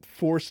 you got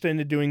forced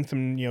into doing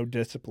some,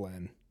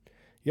 discipline.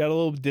 You got a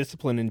little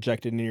discipline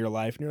injected into your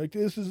life. And you're like,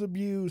 this is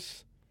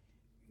abuse.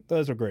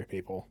 Those are great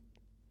people.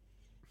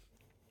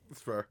 That's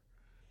fair.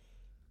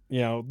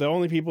 The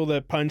only people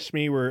that punched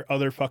me were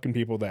other fucking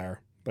people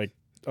there, like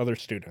other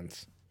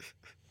students.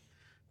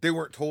 They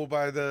weren't told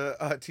by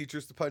the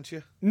teachers to punch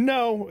you?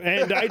 No,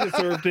 and I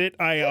deserved it.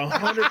 I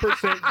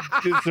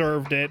 100%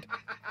 deserved it.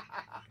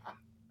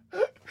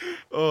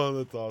 Oh,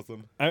 that's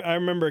awesome. I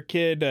remember a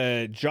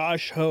kid,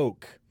 Josh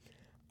Hoke.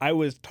 I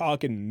was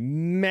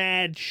talking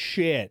mad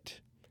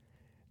shit.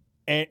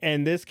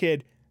 And this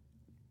kid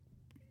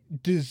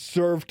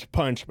deserved to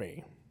punch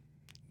me.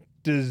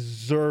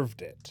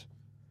 Deserved it.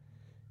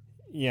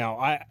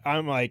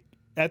 I'm like,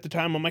 at the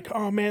time, I'm like,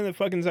 oh man, that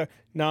fucking sucks.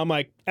 Now I'm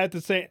like,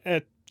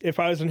 if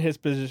I was in his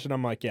position,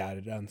 I'm like, yeah, I'd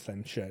have done the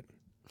same shit.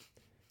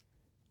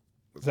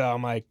 So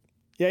I'm like,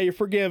 yeah, you're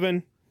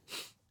forgiven.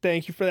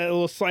 Thank you for that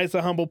little slice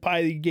of humble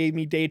pie that you gave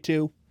me day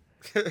 2.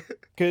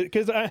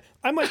 Because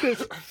I'm like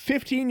this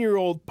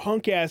 15-year-old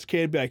punk ass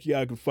kid, be like, yeah,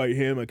 I can fight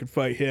him.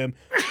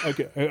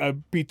 I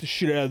beat the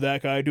shit out of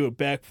that guy. I do a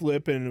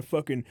backflip and a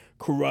fucking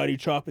karate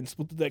chop and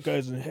split that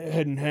guy's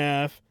head in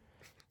half.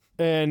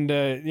 And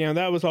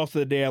that was also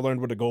the day I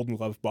learned what a Golden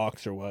Glove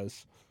boxer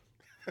was.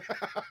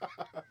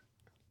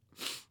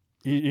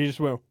 You just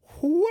went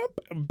whoop,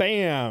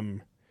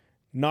 bam,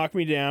 knocked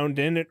me down.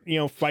 Didn't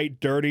fight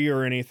dirty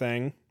or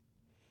anything.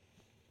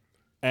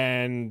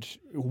 And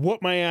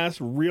whooped my ass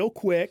real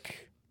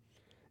quick,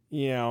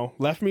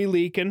 left me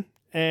leaking.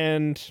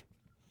 And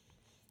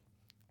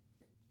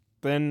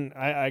then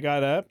I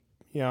got up,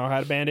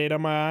 had a Band-Aid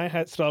on my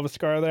eye, still have a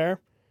scar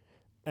there.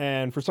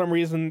 And for some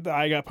reason, the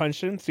eye got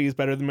punched in, sees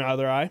better than my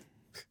other eye.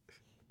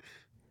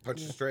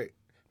 Punch you straight.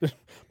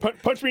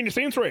 Punch me in the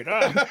same straight.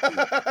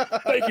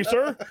 Thank you,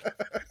 sir.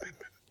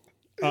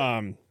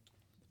 But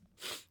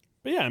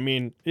yeah, I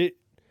mean,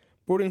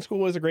 boarding school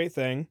was a great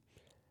thing.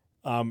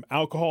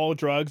 Alcohol,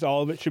 drugs,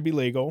 all of it should be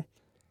legal.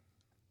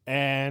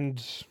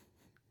 And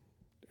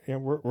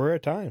we're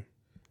at time.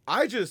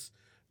 I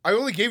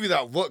only gave you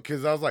that look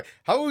because I was like,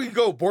 how will you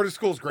go? Boarding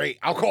school's great.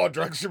 Alcohol and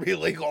drugs should be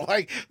illegal.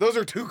 Like, those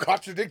are two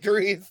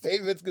contradictory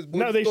statements because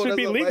no, they should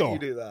be legal. You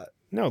do that.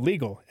 No,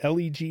 legal.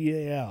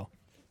 Legal.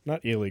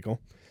 Not illegal.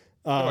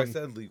 I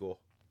said legal.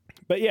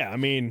 But yeah, I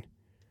mean,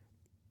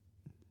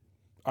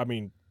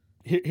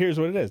 here's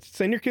what it is.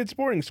 Send your kids to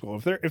boarding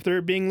school. If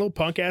they're being little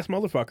punk ass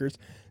motherfuckers,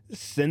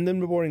 send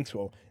them to boarding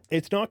school.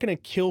 It's not going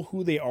to kill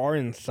who they are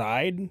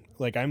inside.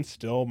 Like, I'm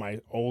still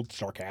my old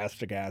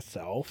sarcastic ass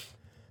self.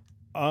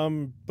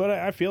 But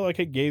I feel like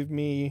it gave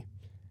me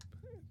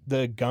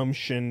the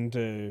gumption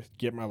to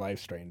get my life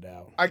straightened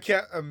out. I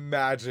can't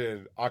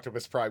imagine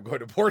Optimus Prime going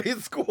to boarding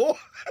school.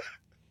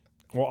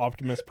 Well,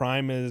 Optimus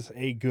Prime is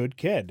a good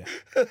kid.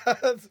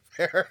 That's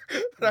fair,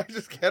 but I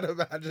just can't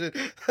imagine.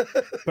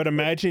 But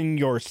imagine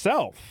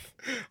yourself.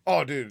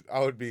 Oh, dude, I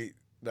would be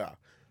no.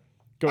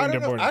 Going to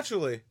boarding.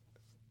 Actually,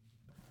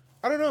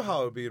 I don't know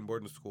how I would be in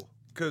boarding school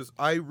because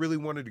I really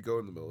wanted to go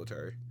in the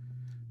military,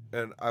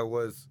 and I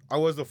was a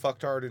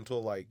fucktard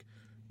until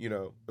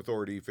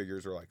authority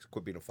figures were like,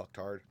 quit being a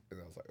fucktard, and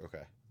I was like,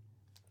 okay.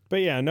 But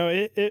yeah, no,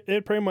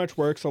 it pretty much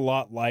works a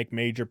lot like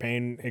Major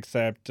Payne,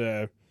 except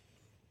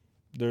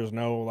there's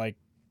no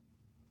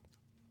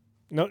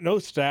no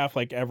staff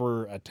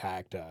ever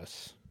attacked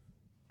us.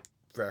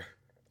 Fair.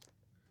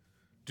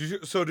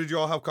 Did you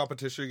all have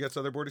competition against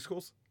other boarding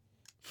schools?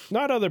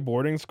 Not other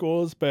boarding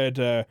schools,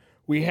 but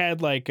we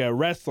had a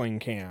wrestling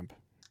camp.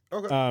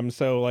 Okay.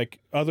 So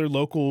other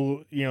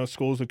local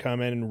schools would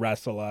come in and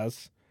wrestle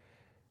us.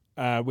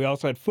 We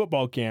also had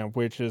football camp,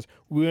 which is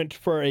we went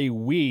for a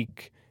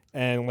week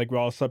and we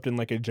all slept in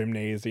a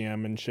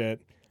gymnasium and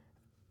shit.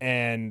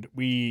 And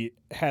we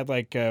had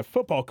a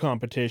football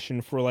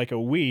competition for a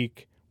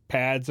week,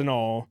 pads and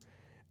all.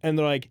 And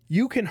they're like,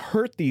 you can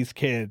hurt these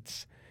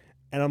kids.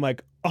 And I'm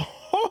like,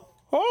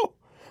 oh,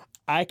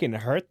 I can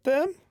hurt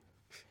them?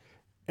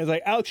 It's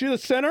like, Alex, you're the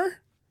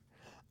center?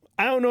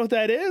 I don't know what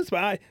that is,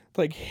 but I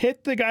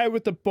hit the guy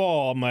with the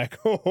ball. I'm like,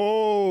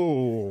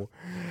 oh.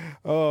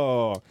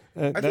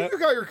 I think you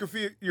got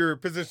your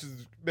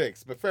positions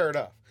mixed, but fair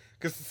enough.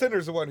 Because the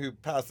center's the one who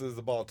passes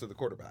the ball to the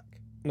quarterback.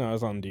 No, I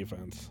was on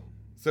defense.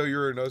 So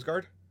you're a nose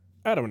guard?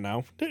 I don't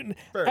know.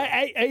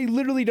 I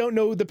literally don't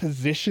know the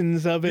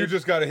positions of it. You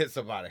just got to hit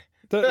somebody.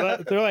 They're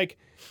like,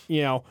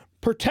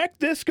 protect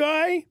this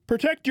guy,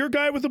 protect your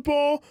guy with the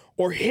ball,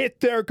 or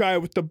hit their guy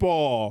with the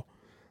ball.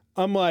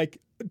 I'm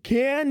like,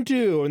 can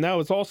do. And that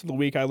was also the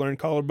week I learned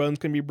collarbones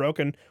can be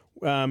broken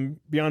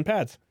beyond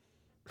pads.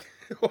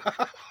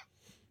 Wow.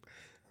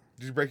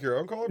 Did you break your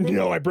own collarbone?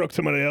 No, I broke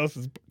somebody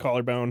else's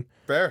collarbone.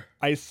 Fair.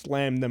 I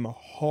slammed them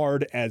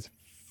hard as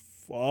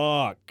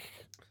fuck.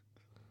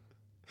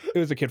 It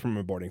was a kid from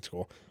a boarding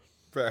school.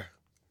 Fair.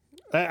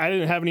 I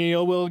didn't have any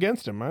ill will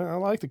against him. I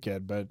like the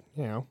kid, but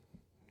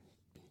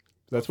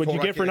that's what you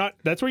get for not.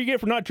 That's what you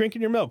get for not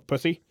drinking your milk,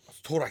 pussy. I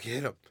was told I could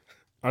hit him.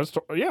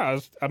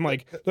 I'm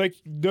like,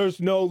 there's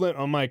no limit.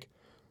 I'm like,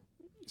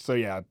 so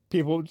yeah,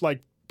 people.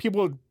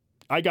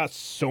 I got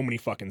so many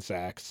fucking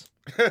sacks.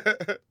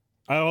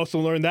 I also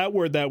learned that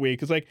word that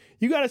week. It's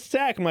you got a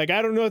sack. I'm like,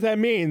 I don't know what that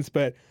means,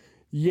 but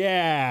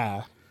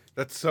yeah.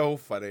 That's so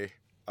funny.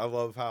 I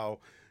love how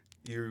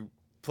you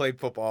played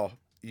football,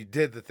 you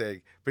did the thing,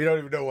 but you don't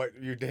even know what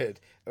you did.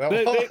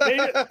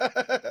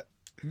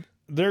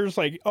 There's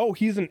oh,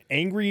 he's an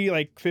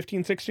angry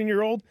 15,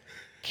 16-year-old.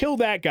 Kill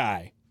that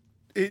guy.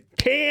 It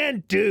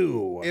can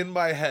do. In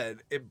my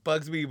head, it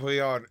bugs me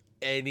beyond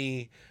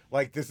any.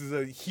 This is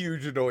a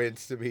huge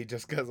annoyance to me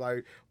just because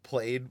I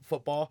played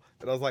football.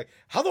 And I was like,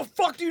 how the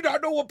fuck do you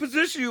not know what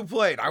position you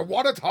played? I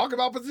want to talk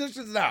about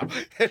positions now.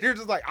 And you're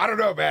just like, I don't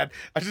know, man.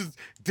 I just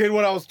did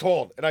what I was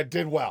told, and I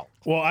did well.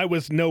 Well, I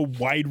was no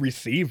wide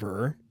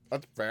receiver.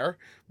 That's fair.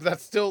 But that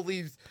still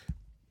leaves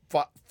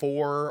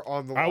 4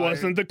 on the line. I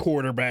wasn't the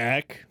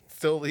quarterback.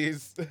 Still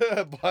leaves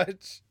a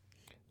bunch.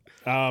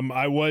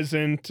 I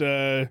wasn't...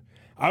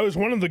 I was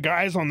one of the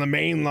guys on the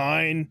main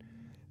line.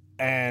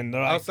 And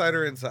outside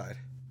or inside?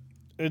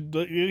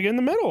 in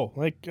the middle.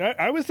 Like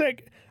I was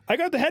like, I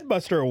got the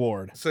Headbuster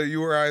award. So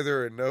you were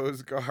either a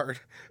nose guard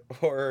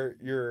or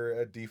you're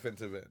a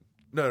defensive end.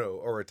 No,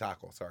 or a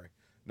tackle. Sorry,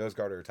 nose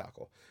guard or a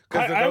tackle.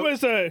 I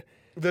was a.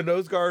 The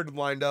nose guard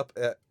lined up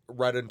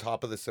right on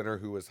top of the center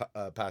who was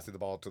passing the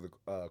ball to the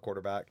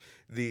quarterback.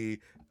 The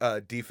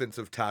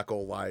defensive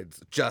tackle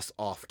lines just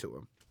off to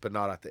him, but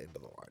not at the end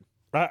of the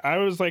line. I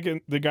was like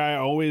the guy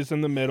always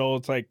in the middle.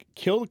 It's like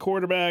kill the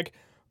quarterback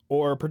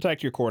or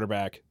protect your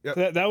quarterback.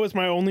 Yep. That was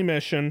my only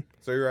mission.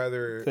 So you're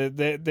either...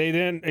 They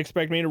didn't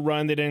expect me to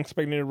run. They didn't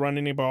expect me to run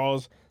any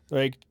balls.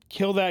 Like,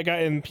 kill that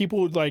guy. And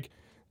people would, like...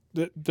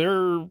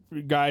 Their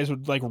guys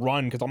would, like,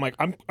 run because I'm like,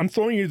 I'm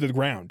throwing you to the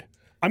ground.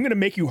 I'm going to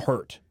make you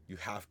hurt. You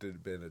have to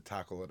have been a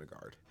tackle and a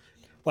guard.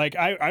 Like,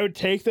 I would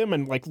take them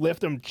and, like,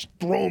 lift them, just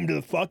throw them to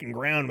the fucking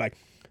ground. Like,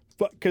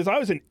 because I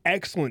was in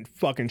excellent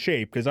fucking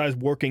shape because I was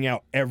working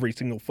out every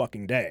single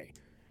fucking day.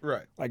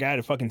 Right. Like, I had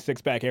a fucking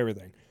six-pack,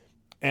 everything.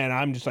 And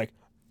I'm just like,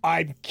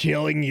 I'm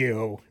killing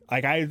you.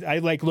 Like, I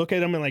like, look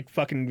at him and, like,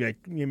 fucking, like,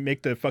 you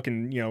make the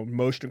fucking,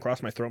 motion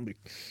across my throat and be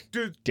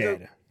Dude,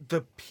 dead.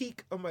 The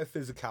peak of my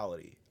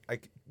physicality, I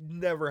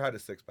never had a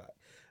six-pack.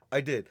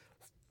 I did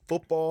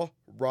football,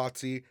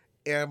 ROTC,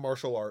 and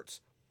martial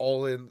arts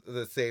all in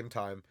the same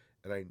time,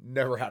 and I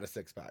never had a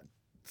six-pack.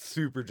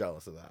 Super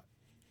jealous of that.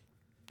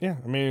 Yeah,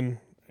 I mean,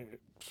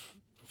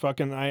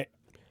 fucking, I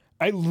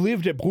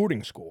lived at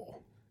boarding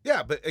school.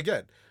 Yeah, but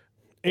again...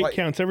 It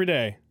counts every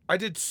day. I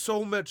did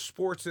so much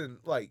sports and,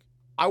 like,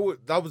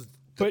 that was...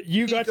 But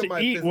you got to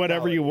eat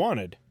whatever you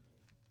wanted.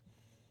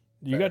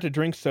 You got to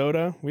drink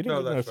soda. We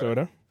didn't get no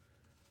soda.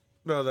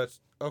 No, that's...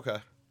 Okay.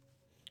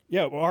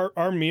 Yeah,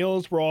 our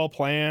meals were all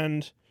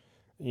planned.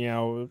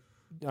 I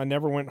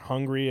never went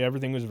hungry.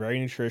 Everything was very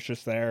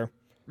nutritious there.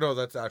 No,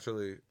 that's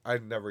actually... I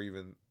never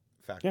even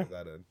factored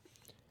that in.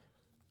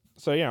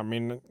 So, yeah, I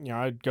mean,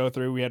 I'd go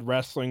through... We had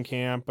wrestling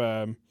camp,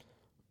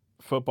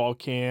 football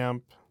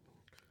camp...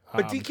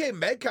 But DK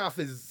Metcalf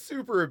is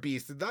super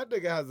obese, and that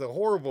nigga has a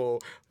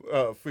horrible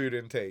food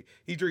intake.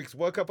 He drinks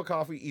 1 cup of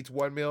coffee, eats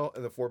 1 meal,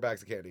 and then 4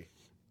 bags of candy.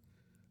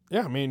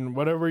 Yeah, I mean,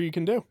 whatever you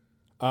can do.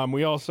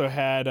 We also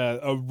had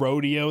a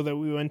rodeo that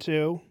we went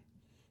to.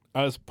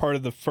 I was part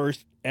of the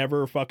first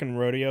ever fucking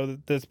rodeo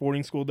that this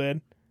boarding school did.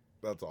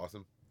 That's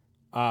awesome.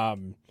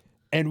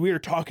 And we were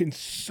talking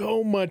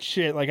so much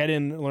shit. Like, I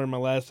didn't learn my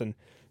lesson.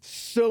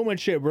 So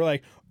much shit. We're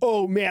like,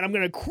 oh, man, I'm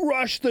going to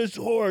crush this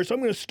horse. I'm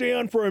going to stay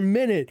on for a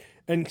minute.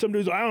 And some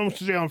dudes, I don't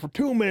stay on for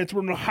 2 minutes.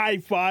 We're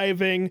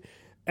high-fiving.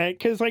 And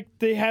because, like,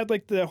 they had,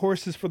 like, the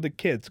horses for the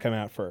kids come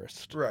out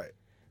first. Right.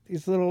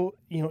 These little,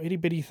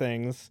 itty-bitty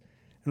things.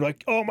 And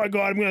like, oh, my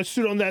God, I'm going to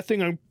sit on that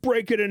thing and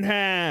break it in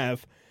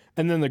half.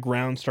 And then the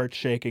ground starts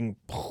shaking.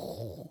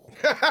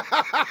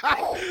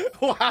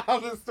 Wow,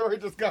 this story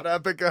just got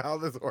epic of how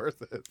this horse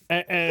is.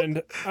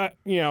 And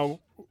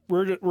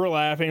we're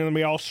laughing, and then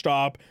we all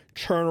stop,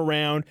 turn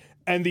around,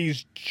 and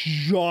these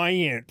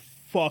giant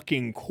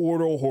fucking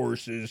quarter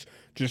horses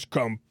just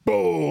come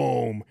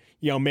boom,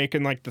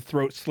 making like the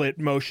throat slit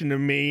motion to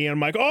me. And I'm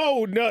like,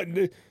 oh no,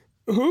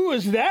 who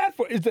is that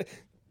for?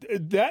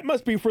 That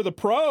must be for the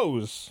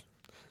pros.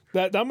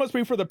 That must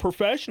be for the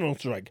professionals.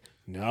 They're like,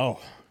 no,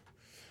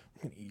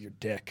 I'm gonna eat your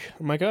dick.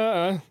 I'm like,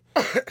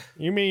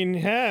 you mean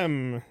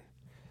him?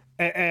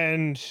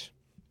 And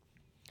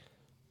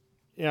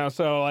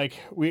so like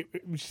we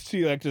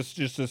see like just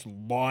this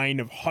line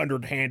of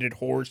 100-handed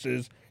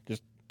horses.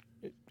 Just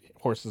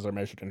horses are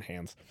measured in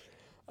hands,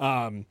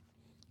 and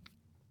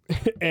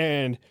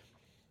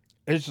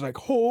it's just like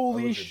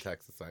holy shit. In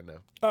Texas, I know.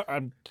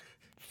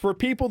 For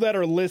people that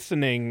are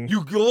listening,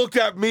 you looked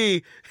at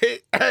me.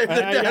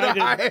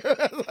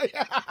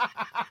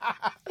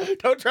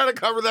 Don't try to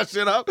cover that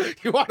shit up.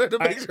 You wanted to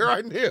make sure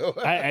I knew.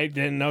 I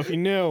didn't know if you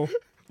knew.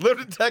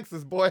 Lived in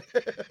Texas, boy.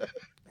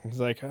 He's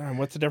like,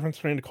 what's the difference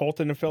between a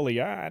Colton and a Philly?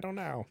 I don't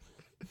know.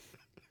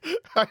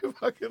 I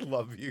fucking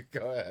love you.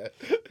 Go ahead.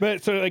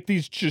 But so like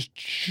these just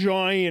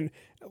giant,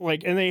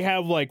 like, and they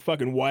have like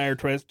fucking wire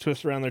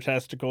twists around their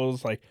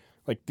testicles, like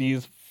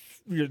these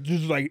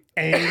just like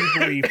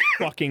angry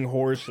fucking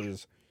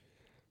horses.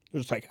 They're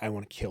just like, I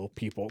want to kill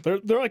people. They're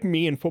like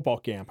me in football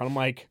camp, and I'm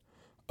like,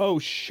 oh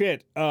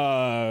shit.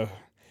 And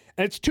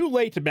it's too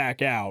late to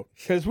back out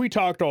because we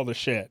talked all the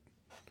shit.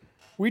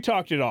 We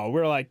talked it all.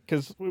 We're like,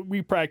 because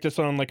we practiced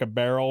on like a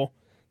barrel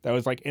that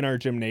was like in our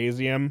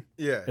gymnasium.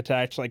 Yeah.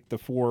 Attached like the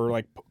 4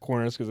 like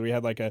corners because we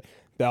had like a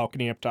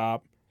balcony up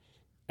top.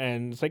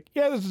 And it's like,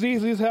 yeah, this is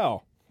easy as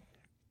hell.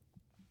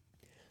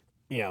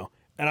 And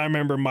I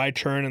remember my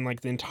turn and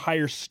like the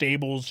entire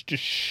stable's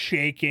just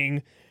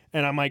shaking.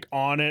 And I'm like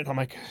on it. I'm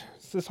like,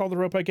 is this all the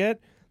rope I get?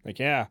 Like,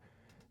 yeah.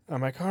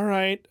 I'm like, all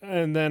right.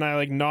 And then I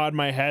like nod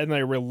my head and I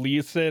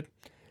release it.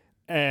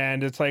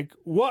 And it's like,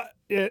 what?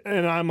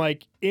 And I'm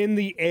like in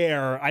the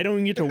air. I don't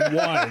even get to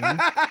one.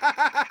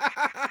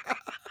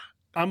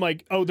 I'm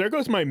like, oh, there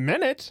goes my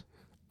minute.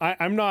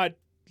 I'm not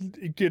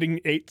getting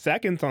 8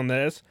 seconds on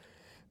this.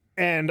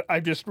 And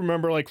I just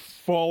remember like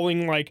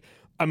falling like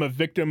I'm a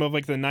victim of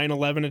like the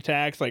 9/11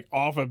 attacks, like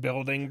off a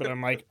building, but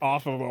I'm like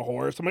off of a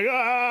horse. I'm like,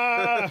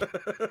 ah!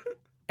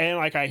 And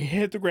like I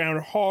hit the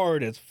ground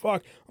hard as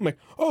fuck. I'm like,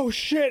 oh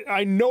shit,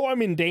 I know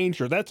I'm in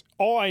danger. That's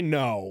all I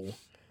know.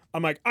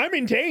 I'm like, I'm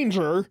in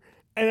danger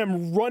and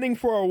I'm running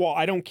for a wall.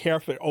 I don't care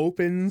if it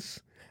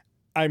opens.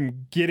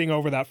 I'm getting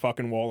over that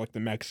fucking wall like the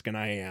Mexican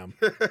I am.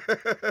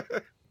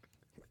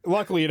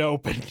 Luckily it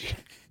opened.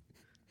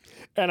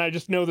 And I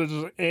just know there's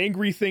an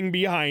angry thing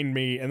behind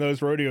me, and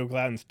those rodeo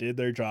clowns did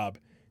their job.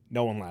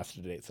 No one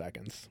lasted 8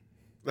 seconds.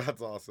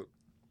 That's awesome.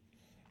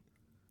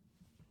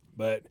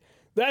 But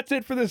that's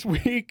it for this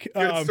week.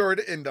 Good story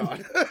to end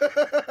on.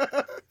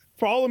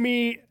 Follow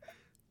me,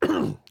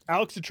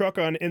 Alex the Truck,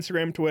 on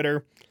Instagram,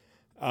 Twitter.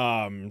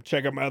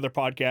 Check out my other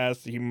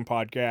podcast, the Human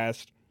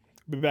Podcast.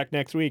 I'll be back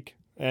next week.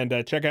 And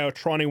check out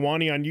Tronny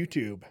Wani on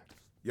YouTube.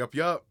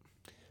 Yup.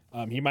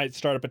 He might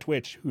start up a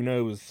Twitch. Who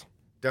knows?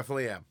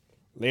 Definitely am.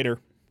 Later.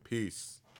 Peace.